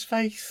religious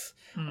faith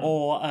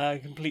or a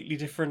completely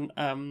different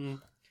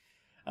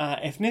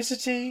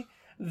ethnicity.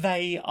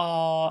 They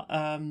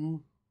are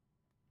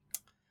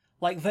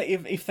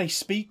if they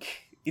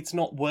speak, it's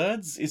not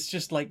words, it's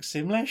just like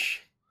Simlish.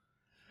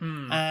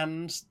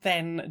 And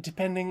then,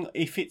 depending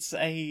if it's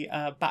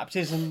a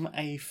baptism,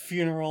 a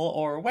funeral,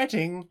 or a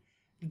wedding,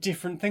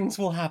 different things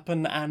will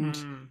happen,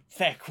 and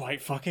they're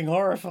quite fucking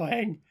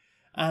horrifying.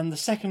 And the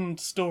second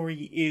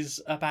story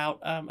is about,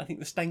 I think,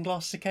 the stained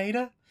glass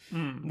cicada,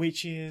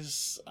 which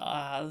is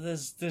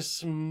there's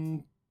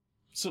some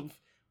sort of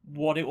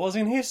what it was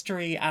in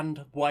history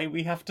and why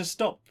we have to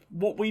stop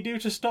what we do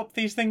to stop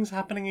these things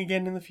happening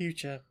again in the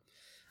future.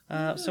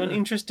 So an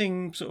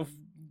interesting sort of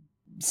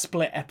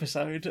split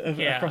episode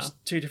across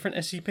two different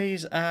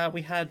SCPs.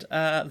 We had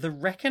The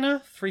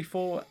Reckoner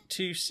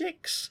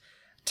 3426,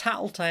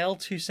 Tattletale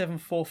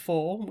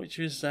 2744, which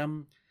was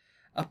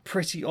a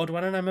pretty odd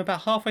one, and I'm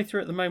about halfway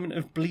through at the moment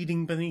of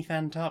Bleeding Beneath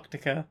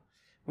Antarctica,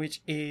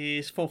 which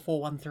is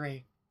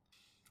 4413.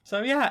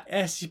 So yeah,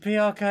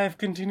 SCP Archive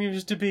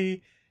continues to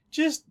be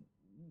just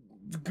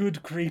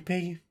good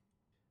creepy.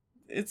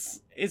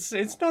 It's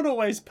not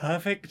always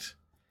perfect,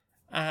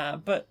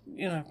 but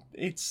you know,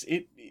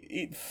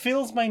 it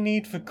fills my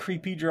need for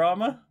creepy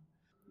drama,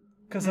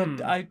 because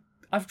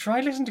I've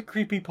tried listening to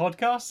creepy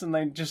podcasts and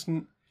they just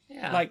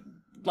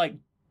like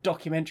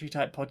documentary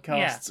type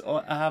podcasts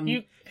or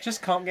you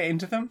just can't get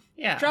into them.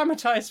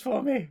 Dramatize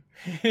for me.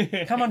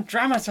 Come on,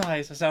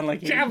 dramatize. I sound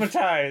like Eve.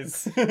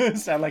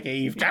 Dramatize. Sound like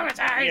Eve.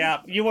 Dramatize.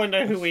 Yeah, you won't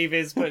know who Eve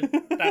is, but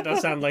that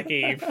does sound like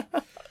Eve.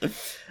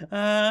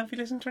 Have you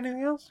listened to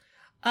anything else?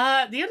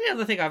 The only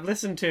other thing I've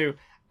listened to,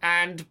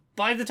 and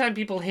by the time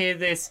people hear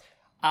this,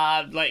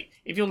 like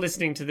if you're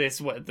listening to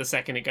this, the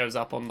second it goes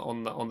up on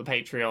the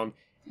Patreon,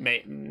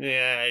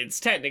 it's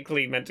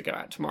technically meant to go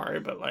out tomorrow,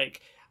 but like,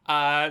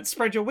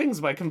 Spread Your Wings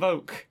by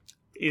Convoke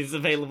is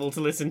available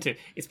to listen to.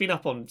 It's been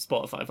up on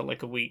Spotify for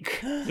like a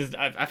week.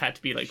 I've had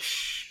to be like,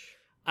 shh.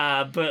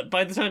 But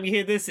by the time you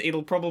hear this,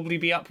 it'll probably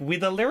be up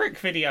with a lyric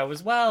video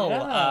as well.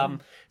 Yeah.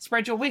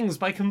 Spread Your Wings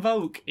by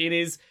Convoke. It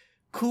is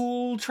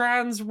cool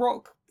trans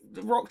rock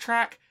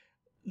track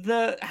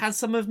that has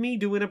some of me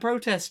doing a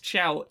protest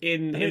shout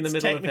in the middle of it.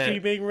 It's technically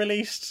being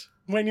released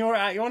when you're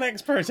at your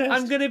next protest.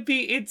 I'm gonna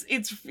be.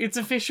 Its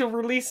official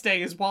release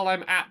day is while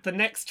I'm at the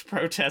next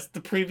protest.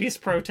 The previous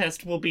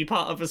protest will be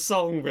part of a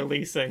song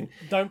releasing.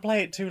 Don't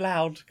play it too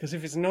loud, because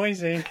if it's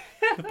noisy,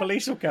 the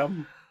police will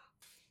come.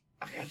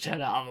 I'm gonna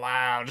turn it up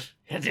loud.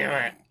 You do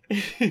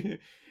it.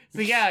 So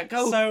yeah,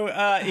 go. So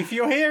if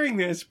you're hearing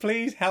this,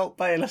 please help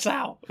bail us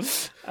out.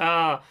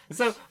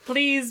 So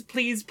please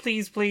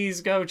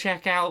go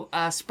check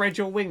out Spread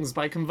Your Wings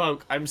by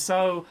Convoke. I'm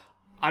so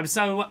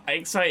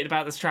excited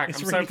about this track. I'm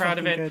really so proud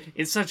of it. good.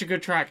 It's such a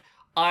good track.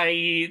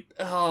 A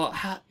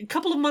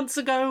couple of months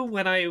ago,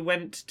 when I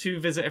went to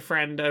visit a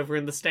friend over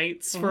in the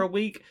States for a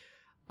week,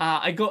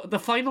 I got the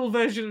final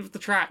version of the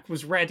track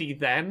was ready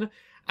then,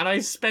 and I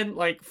spent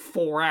like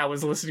 4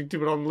 hours listening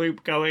to it on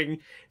loop going,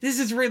 this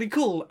is really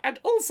cool, and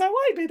also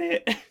I'm in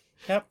it.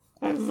 Yep.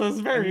 I was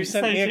very You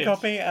sent me excited. a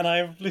copy, and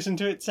I've listened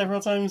to it several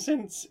times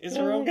since. It's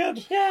real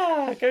good.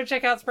 Yeah, go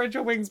check out Spread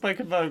Your Wings by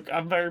Convoke.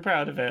 I'm very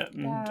proud of it,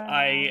 and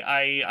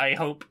I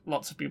hope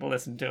lots of people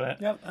listen to it.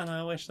 Yep, and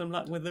I wish them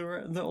luck with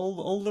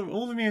all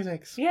the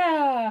musics.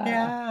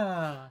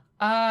 Yeah.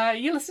 Yeah.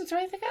 You listen to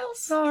anything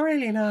else? Oh,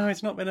 really? No,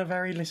 it's not been a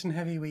very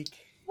listen-heavy week.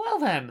 Well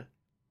then,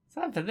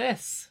 time for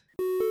this.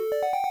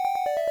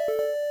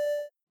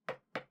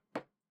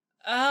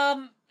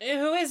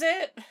 Who is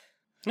it?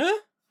 Huh?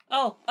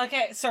 Oh,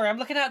 okay. Sorry, I'm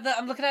looking at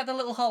the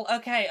little hole.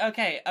 Okay.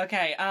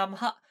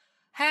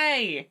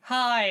 Hey,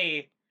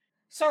 hi.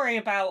 Sorry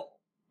about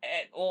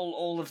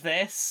all of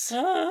this.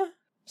 So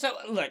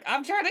look,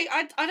 I'm trying to.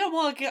 I don't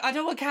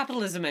want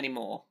capitalism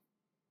anymore.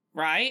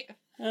 Right?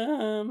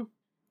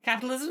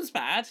 Capitalism's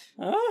bad.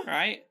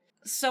 Right?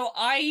 So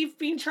I've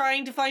been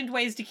trying to find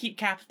ways to keep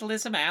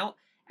capitalism out,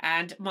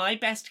 and my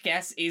best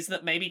guess is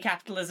that maybe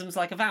capitalism's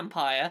like a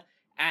vampire,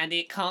 and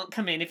it can't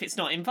come in if it's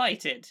not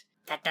invited.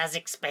 That does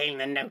explain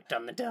the note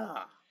on the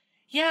door.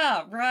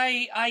 Yeah,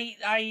 right.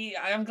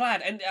 I'm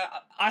glad, and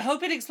I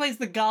hope it explains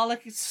the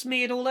garlic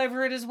smeared all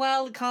over it as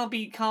well. Can't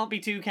be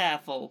too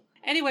careful.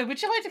 Anyway,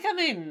 would you like to come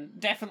in?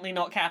 Definitely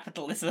not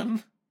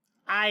capitalism.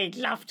 I'd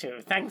love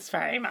to. Thanks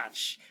very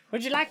much.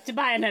 Would you like to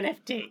buy an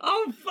NFT?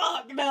 Oh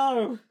fuck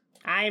no!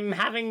 I'm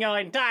having your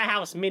entire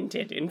house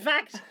minted. In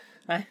fact,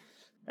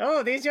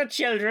 oh, these your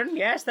children.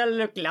 Yes, they'll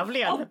look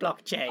lovely on the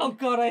blockchain. Oh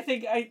god, I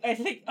think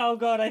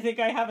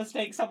I have a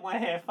stake somewhere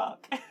here.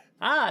 Fuck.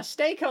 Ah,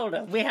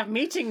 stakeholder. We have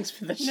meetings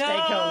for the No!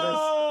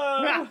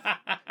 stakeholders.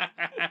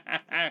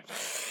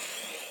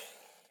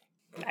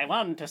 I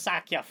want to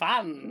suck your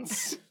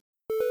funds.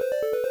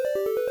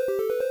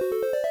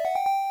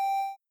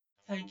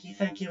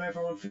 Thank you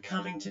everyone for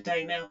coming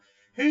today. Now,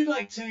 who'd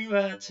like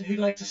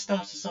to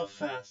start us off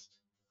first?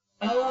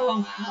 Okay,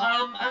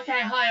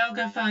 hi, I'll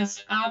go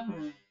first.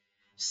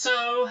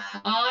 So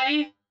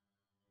I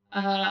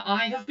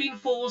have been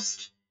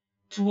forced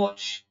to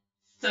watch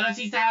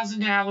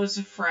 30,000 hours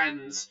of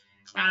Friends.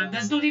 And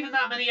there's not even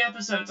that many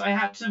episodes. I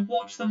had to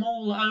watch them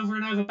all over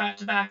and over back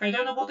to back. I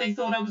don't know what they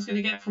thought I was going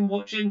to get from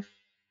watching,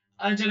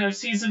 I don't know,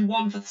 season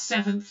 1 for the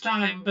 7th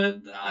time,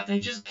 but they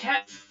just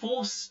kept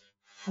force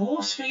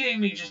feeding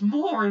me just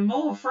more and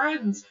more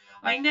Friends.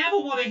 I never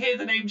want to hear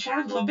the name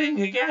Chandler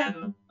Bing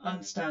again.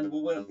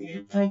 Understandable. Well,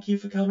 thank you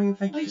for coming.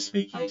 Thank you for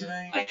speaking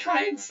today. I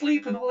try and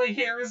sleep and all I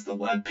hear is the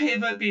word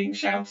pivot being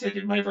shouted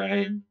in my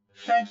brain.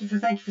 Thank you for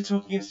talking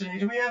to us today.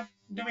 Do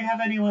we have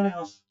anyone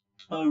else?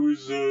 I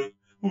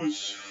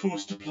was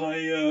forced to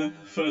play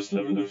first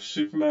level of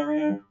Super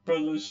Mario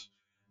Brothers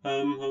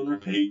on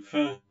repeat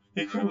for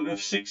the equivalent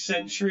of 6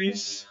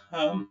 centuries.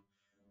 I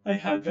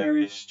had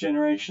various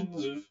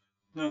generations of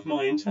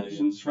my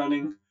intelligence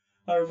running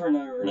over and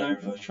over and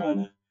over, trying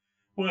to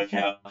work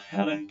out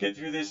how to get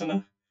through this, and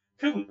I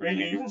couldn't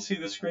really even see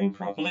the screen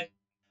properly.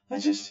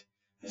 There's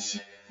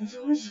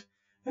always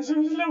a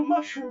little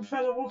mushroom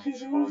fella walking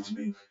towards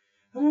me,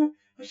 and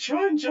I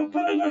try and jump,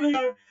 and I don't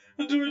know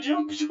how to do a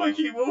jump, so I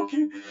keep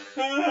walking.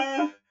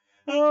 Oh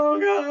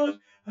God!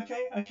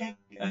 Okay.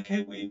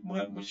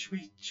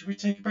 Should we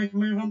take a break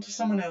and move on to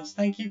someone else?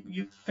 Thank you.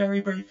 You're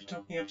very brave for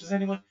talking up. Does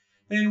anyone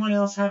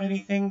else have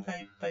anything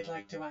they'd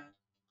like to add?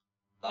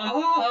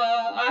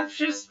 I've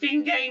just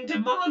been getting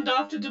demand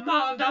after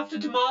demand after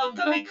demand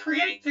that I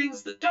create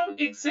things that don't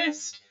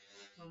exist.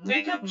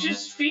 They kept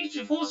just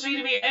force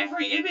feeding me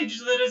every image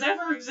that has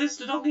ever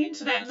existed on the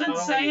internet, and then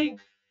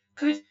saying,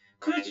 could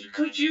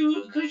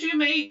you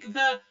make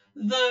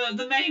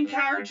the main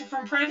character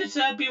from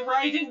Predator be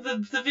riding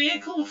the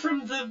vehicle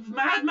from the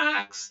Mad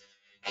Max?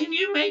 Can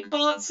you make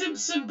Bart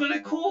Simpson but a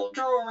court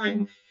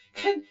drawing?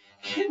 Can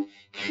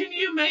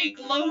you make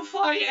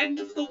Lo-Fi End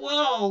of the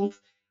World?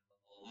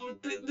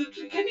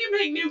 Can you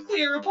make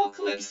Nuclear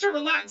Apocalypse to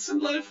relax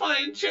and lo-fi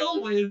and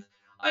chill with?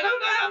 I don't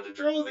know how to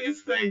draw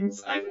these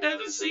things. I've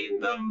never seen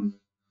them.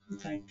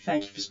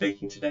 Thank you for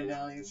speaking today,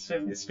 darling.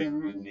 It's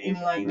been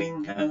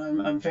enlightening,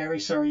 and I'm very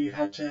sorry you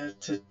had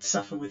to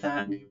suffer with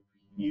that, and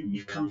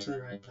you've come to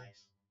the right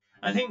place.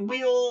 I think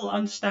we all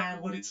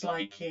understand what it's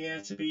like here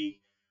to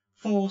be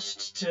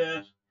forced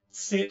to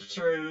sit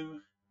through.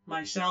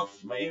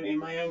 Myself, in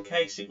my own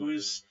case, it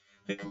was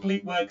the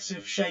complete works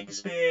of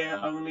Shakespeare,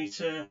 only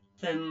to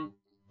then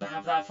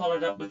have that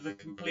followed up with the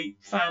complete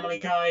Family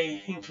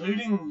Guy,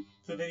 including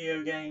the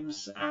video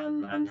games,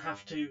 and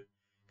have to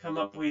come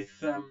up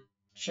with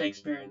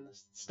Shakespeare in the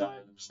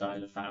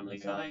style of Family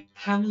Guy.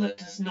 Hamlet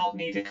does not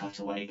need a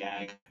cutaway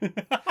gag. Do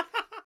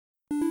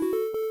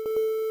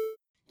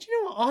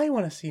you know what I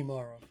want to see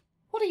more of?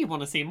 What do you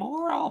want to see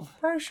more of?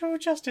 Social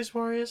Justice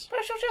Warriors.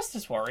 Social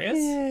Justice Warriors?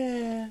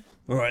 Yeah.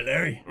 All right,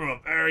 Larry. All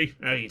right, Barry,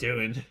 how you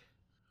doing?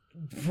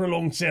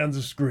 Prolonged sounds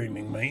of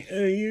screaming, mate.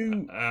 Are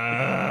you?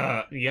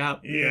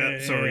 Yeah.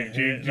 Sorry,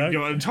 you got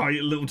a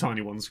little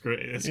tiny one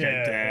escaped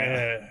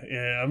there.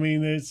 Yeah. I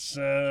mean, it's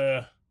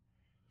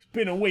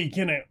been a week,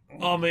 innit?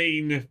 I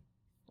mean,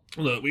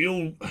 look,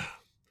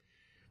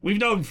 we've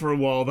known for a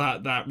while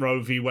that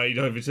Roe v. Wade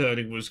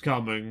overturning was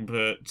coming,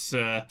 but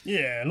a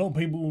lot of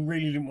people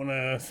really didn't want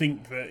to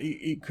think that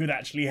it could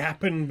actually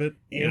happen, but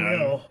you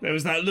know, there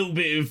was that little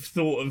bit of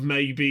thought of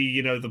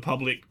maybe the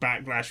public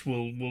backlash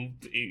will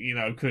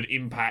could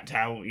impact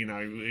how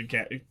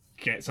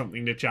get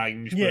something to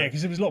change. Yeah,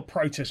 because there was a lot of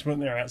protests, weren't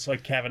there,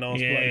 outside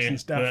Kavanaugh's place and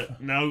stuff.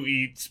 But no,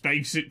 it's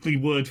basically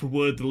word for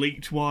word the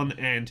leaked one,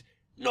 and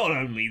not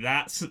only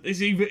that,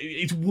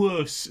 it's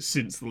worse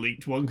since the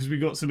leaked one, because we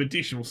got some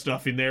additional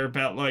stuff in there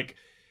about,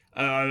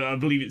 I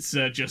believe it's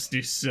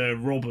Justice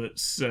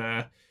Roberts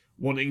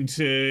wanting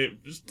to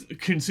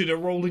consider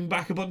rolling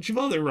back a bunch of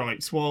other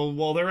rights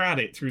while they're at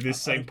it through this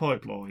same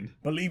pipeline.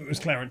 I believe it was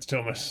Clarence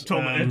Thomas.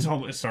 Clarence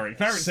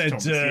said,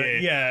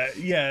 Thomas,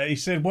 he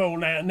said, well,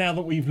 now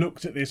that we've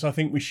looked at this, I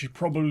think we should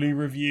probably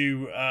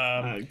review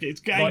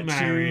it's gay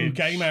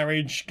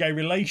marriage, gay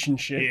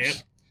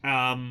relationships.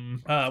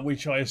 Yeah.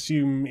 Which I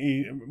assume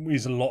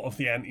is a lot of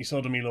the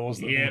anti-sodomy laws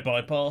that have been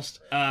bypassed.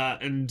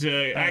 And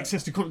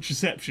access to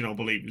contraception, I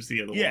believe, is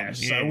the other one.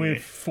 So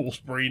with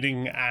forced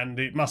breeding, and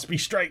it must be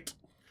straight.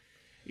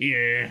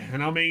 Yeah,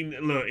 and I mean,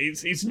 look,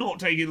 it's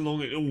not taking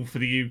long at all for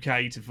the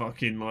UK to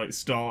fucking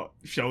start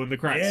showing the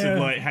cracks of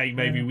hey,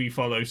 maybe we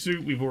follow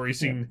suit. We've already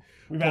seen.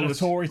 We've had a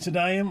Tory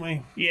today, haven't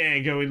we? Yeah,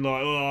 going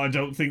I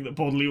don't think that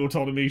bodily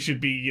autonomy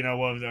should be,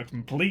 a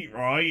complete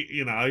right,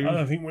 I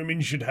don't think women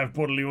should have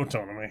bodily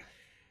autonomy.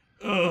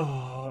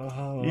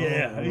 Oh.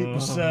 Yeah, it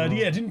was,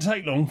 it didn't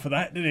take long for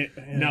that, did it?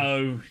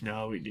 Yeah.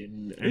 No, it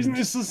didn't. Isn't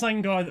this the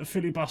same guy that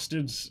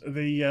filibustered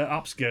the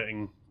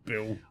upskirting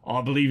bill?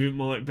 I believe it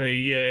might be,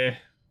 yeah.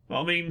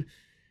 I mean,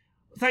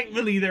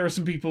 thankfully there are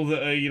some people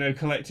that are,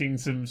 collecting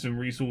some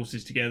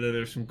resources together.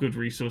 There's some good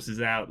resources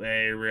out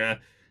there.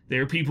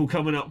 There are people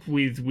coming up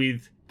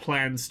with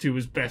plans to,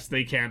 as best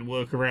they can,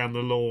 work around the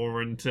law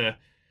and to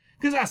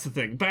Because that's the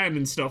thing,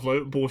 banning stuff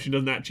like abortion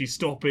doesn't actually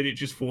stop it, it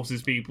just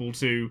forces people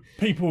to...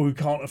 People who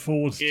can't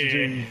afford to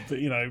Yeah. do,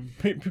 you know,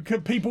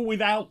 people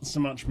without so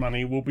much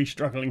money will be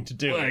struggling to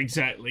do Well, it.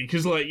 exactly,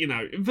 because, like, you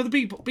know, for the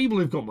people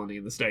who've got money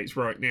in the States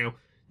right now,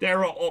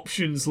 there are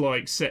options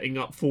like setting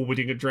up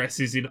forwarding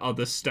addresses in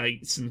other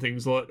states and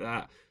things like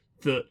that,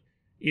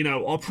 you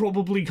know, are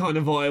probably kind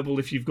of viable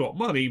if you've got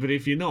money, but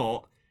if you're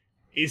not,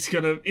 it's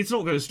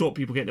not gonna stop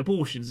people getting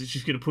abortions, it's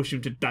just gonna push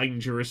them to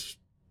dangerous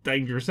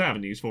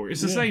avenues for it.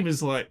 It's the same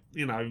as, like,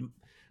 you know,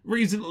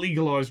 reason to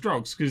legalise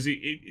drugs, because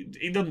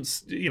it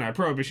doesn't, you know,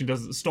 prohibition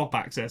doesn't stop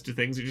access to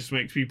things, it just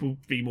makes people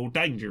be more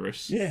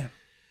dangerous. Yeah.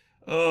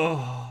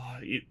 Oh,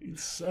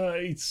 It's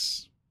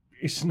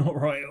not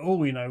right at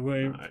all, you know.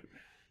 no.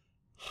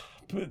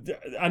 But,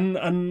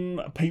 and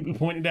people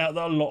pointed out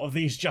that a lot of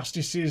these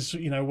justices,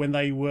 you know, when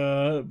they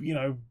were, you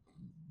know,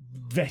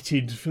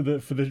 vetted for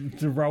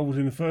the roles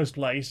in the first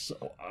place,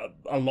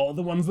 a lot of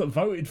the ones that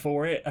voted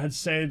for it had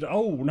said,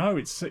 "Oh no,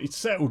 it's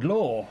settled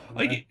law."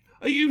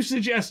 Are you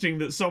suggesting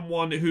that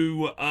someone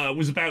who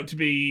was about to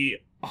be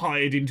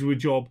hired into a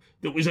job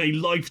that was a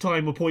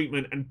lifetime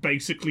appointment and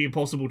basically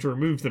impossible to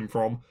remove them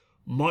from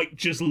might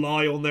just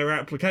lie on their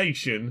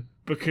application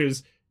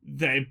because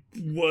there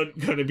weren't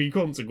going to be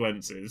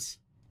consequences?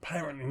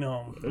 Apparently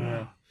not.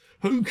 Yeah.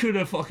 Who could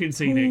have fucking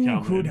seen it Who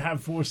coming? could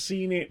have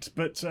foreseen it?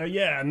 But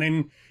yeah, and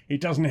then it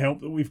doesn't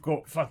help that we've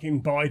got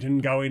fucking Biden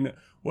going,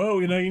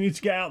 well, you know, you need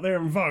to get out there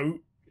and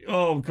vote.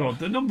 Oh god,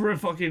 the number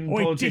of fucking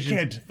Oi,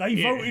 politicians. dickhead,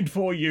 they voted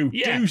for you.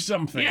 Yeah. Do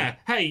something. Yeah,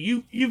 hey,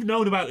 you've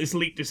known about this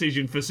leak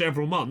decision for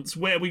several months.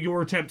 Where were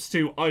your attempts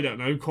to, I don't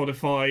know,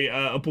 codify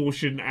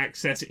abortion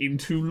access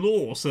into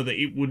law so that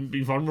it wouldn't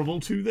be vulnerable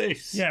to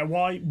this? Yeah,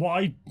 why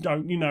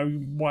don't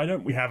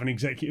we have an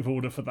executive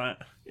order for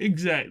that?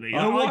 Exactly.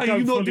 I Why are you don't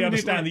not fully doing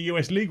understand it the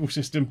US legal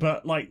system,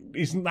 but, like,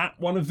 isn't that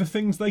one of the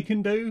things they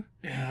can do?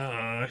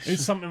 like...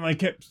 It's something they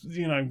kept,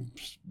 you know,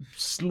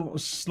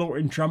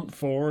 slaughtering Trump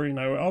for, you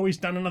know, oh, he's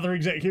done another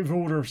executive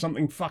order of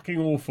something fucking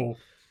awful.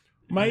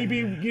 Maybe,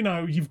 you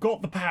know, you've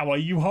got the power,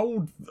 you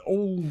hold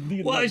all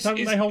the... Well,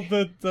 they hold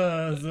the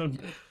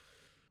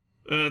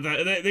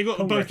they got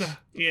Congress. both.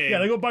 Yeah,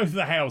 they got both of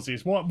the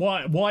houses.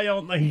 Why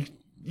aren't they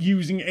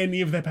using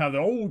any of their power?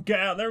 Oh, get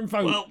out there and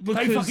vote. Well,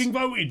 they because- fucking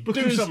voted.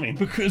 Do something.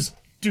 Because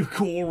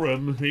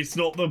decorum. It's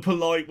not the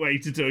polite way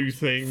to do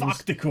things.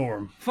 Fuck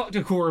decorum. Fuck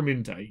decorum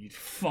indeed.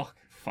 Fuck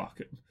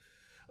it.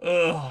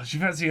 Ugh, do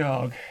you fancy a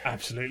hug?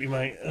 Absolutely,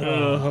 mate.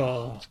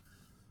 Ugh.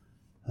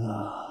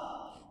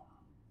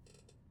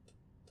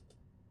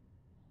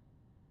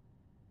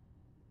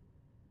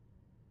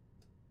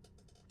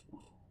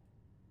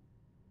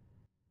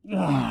 Good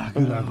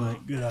hug,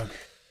 mate. Good hug.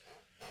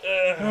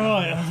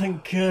 Right, I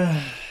think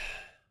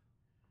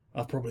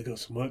I've probably got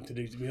some work to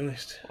do, to be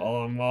honest.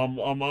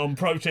 I'm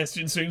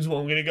protesting soon, so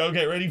I'm gonna go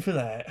get ready for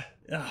that.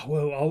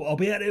 Well, I'll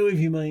be out there with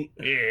you, mate.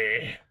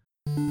 Yeah.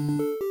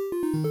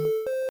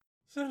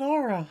 So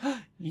Laura,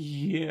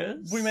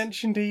 Yes. we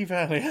mentioned Eve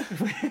earlier.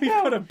 We've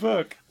got a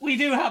book. We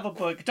do have a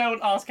book.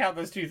 Don't ask how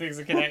those two things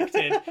are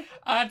connected.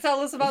 Tell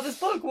us about this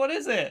book. What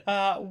is it?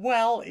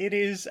 Well, it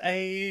is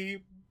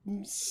a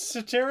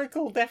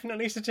satirical,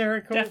 definitely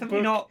satirical. Definitely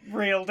book. not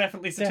real,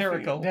 definitely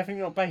satirical.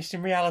 Definitely not based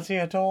in reality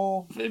at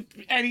all.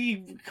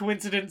 Any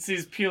coincidence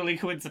is purely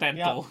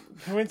coincidental.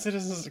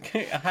 Coincidence.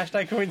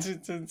 Hashtag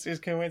coincidence is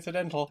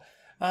coincidental.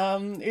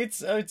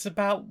 It's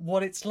about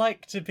what it's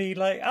like to be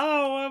like,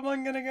 oh,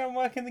 I'm gonna go and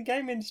work in the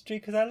game industry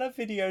because I love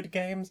video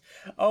games.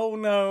 Oh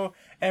no,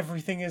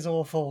 everything is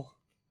awful,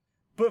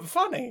 but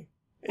funny.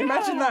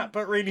 Imagine that,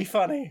 but really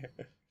funny.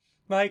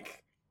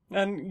 Like,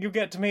 and you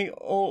get to meet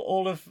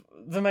all of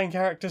the main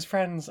characters'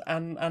 friends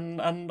and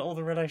all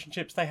the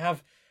relationships they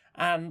have,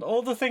 and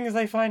all the things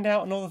they find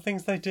out and all the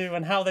things they do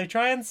and how they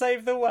try and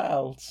save the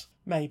world.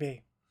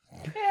 Maybe.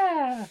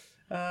 Yeah.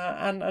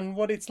 And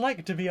what it's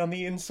like to be on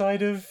the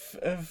inside of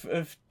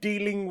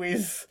dealing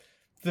with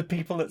the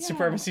people at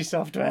Supremacy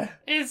Software.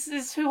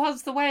 It's Who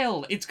Hunts the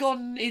Whale. It's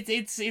gone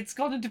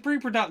into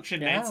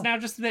pre-production. Yeah. It's now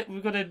just that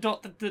we've got to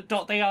dot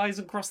the I's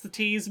and cross the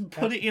T's and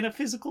put it in a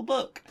physical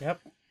book. Yep.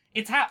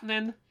 It's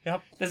happening.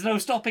 Yep. There's no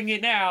stopping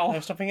it now. No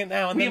stopping it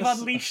now. And We then have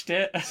unleashed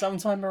it.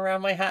 sometime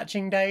around my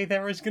hatching day,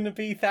 there is going to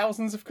be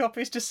thousands of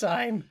copies to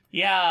sign.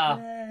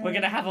 Yeah. We're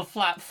going to have a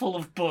flat full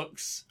of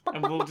books.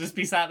 And we'll just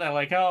be sat there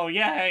like, oh,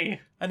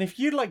 yay. And if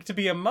you'd like to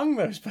be among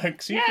those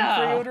books, you Yeah.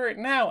 can pre-order it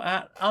now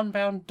at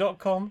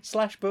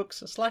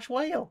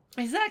unbound.com/books/whale.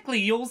 Exactly.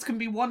 Yours can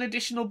be one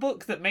additional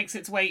book that makes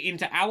its way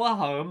into our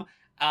home.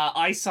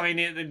 I sign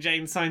it, then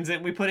Jane signs it,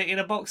 and we put it in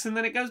a box, and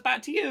then it goes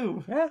back to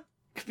you. Yeah.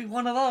 Could be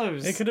one of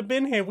those. It could have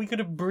been here. We could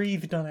have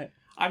breathed on it.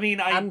 I mean,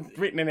 And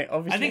written in it,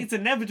 obviously. I think it's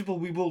inevitable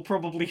we will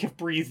probably have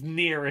breathed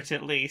near it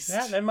at least.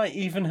 Yeah, there might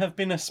even have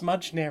been a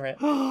smudge near it.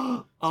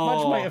 Smudge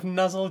Oh. might have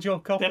nuzzled your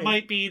copy. There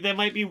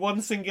might be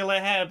one singular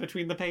hair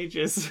between the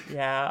pages.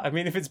 Yeah, I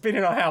mean, if it's been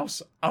in our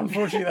house,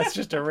 unfortunately, that's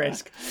just a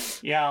risk.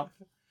 Yeah.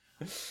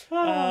 There's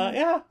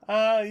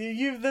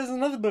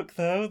another book,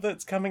 though,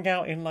 that's coming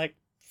out in, like,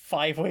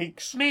 5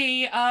 weeks.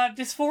 Me,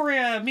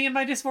 dysphoria. Me and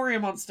my dysphoria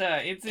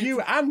monster. It's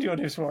You and your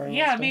dysphoria.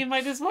 yeah, monster. me and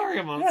my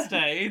dysphoria monster.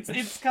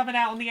 It's coming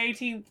out on the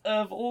 18th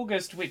of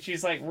August, which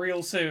is like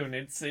real soon.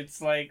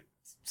 It's like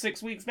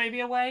 6 weeks maybe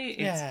away.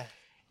 Yeah.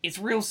 It's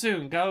real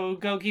soon. Go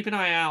keep an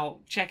eye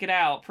out. Check it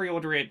out.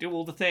 Pre-order it. Do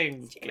all the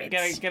things.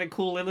 Get a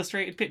cool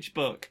illustrated pitch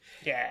book.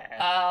 Yeah.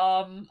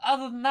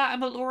 Other than that,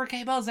 I'm at Laura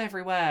K. Buzz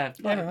everywhere.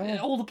 Like,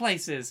 Alright. all the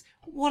places.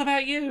 What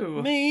about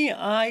you? Me,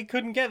 I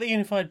couldn't get the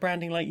unified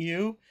branding like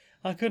you.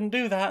 I couldn't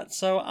do that,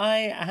 so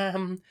I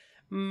am.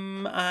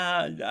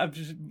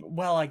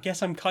 Well, I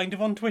guess I'm kind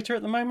of on Twitter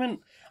at the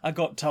moment. I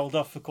got told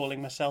off for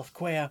calling myself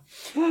queer.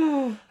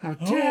 How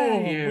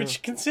dare you?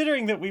 Which,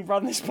 considering that we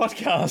run this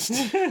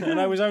podcast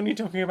and I was only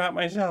talking about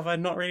myself,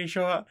 I'm not really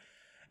sure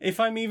if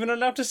I'm even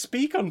allowed to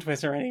speak on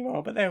Twitter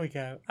anymore, but there we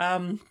go.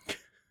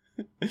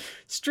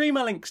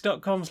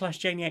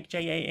 Streamerlinks.com/Janiac,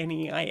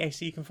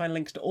 JANEIAC. You can find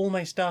links to all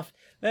my stuff.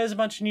 There's a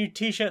bunch of new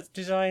t-shirts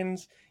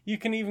designs. You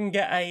can even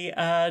get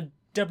a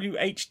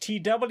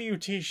WHTW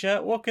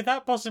t-shirt. What could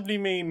that possibly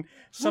mean?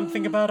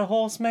 Something about a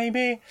horse,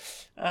 maybe?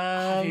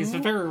 He's a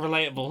very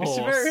relatable horse. It's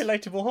a very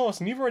relatable horse,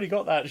 and you've already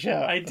got that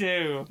shirt. I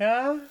do.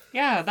 Yeah?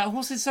 Yeah, that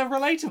horse is so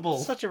relatable.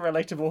 Such a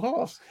relatable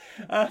horse.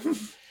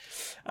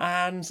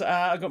 And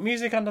I've got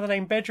music under the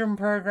name Bedroom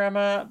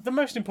Programmer. The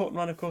most important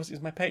one, of course, is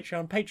my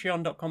Patreon,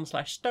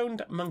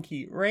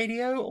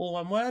 patreon.com/stonedmonkeyradio, all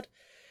one word.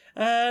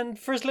 And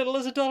for as little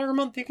as $1 a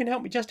month, you can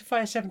help me justify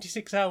a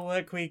 76-hour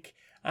work week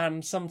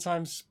and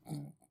sometimes,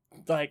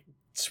 like,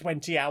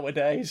 20-hour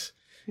days.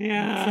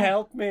 Yeah.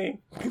 Help me.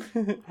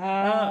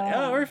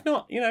 Or if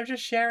not,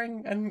 just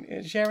sharing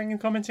and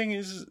commenting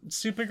is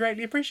super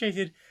greatly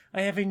appreciated.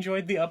 I have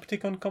enjoyed the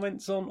uptick on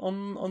comments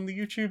on the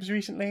YouTubes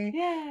recently.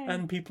 Yay.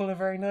 And people are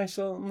very nice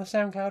on the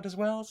SoundCloud as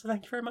well, so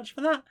thank you very much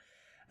for that.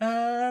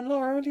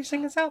 Laura, will you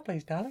sing us out,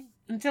 please, darling?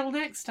 Until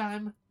next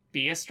time,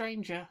 be a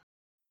stranger.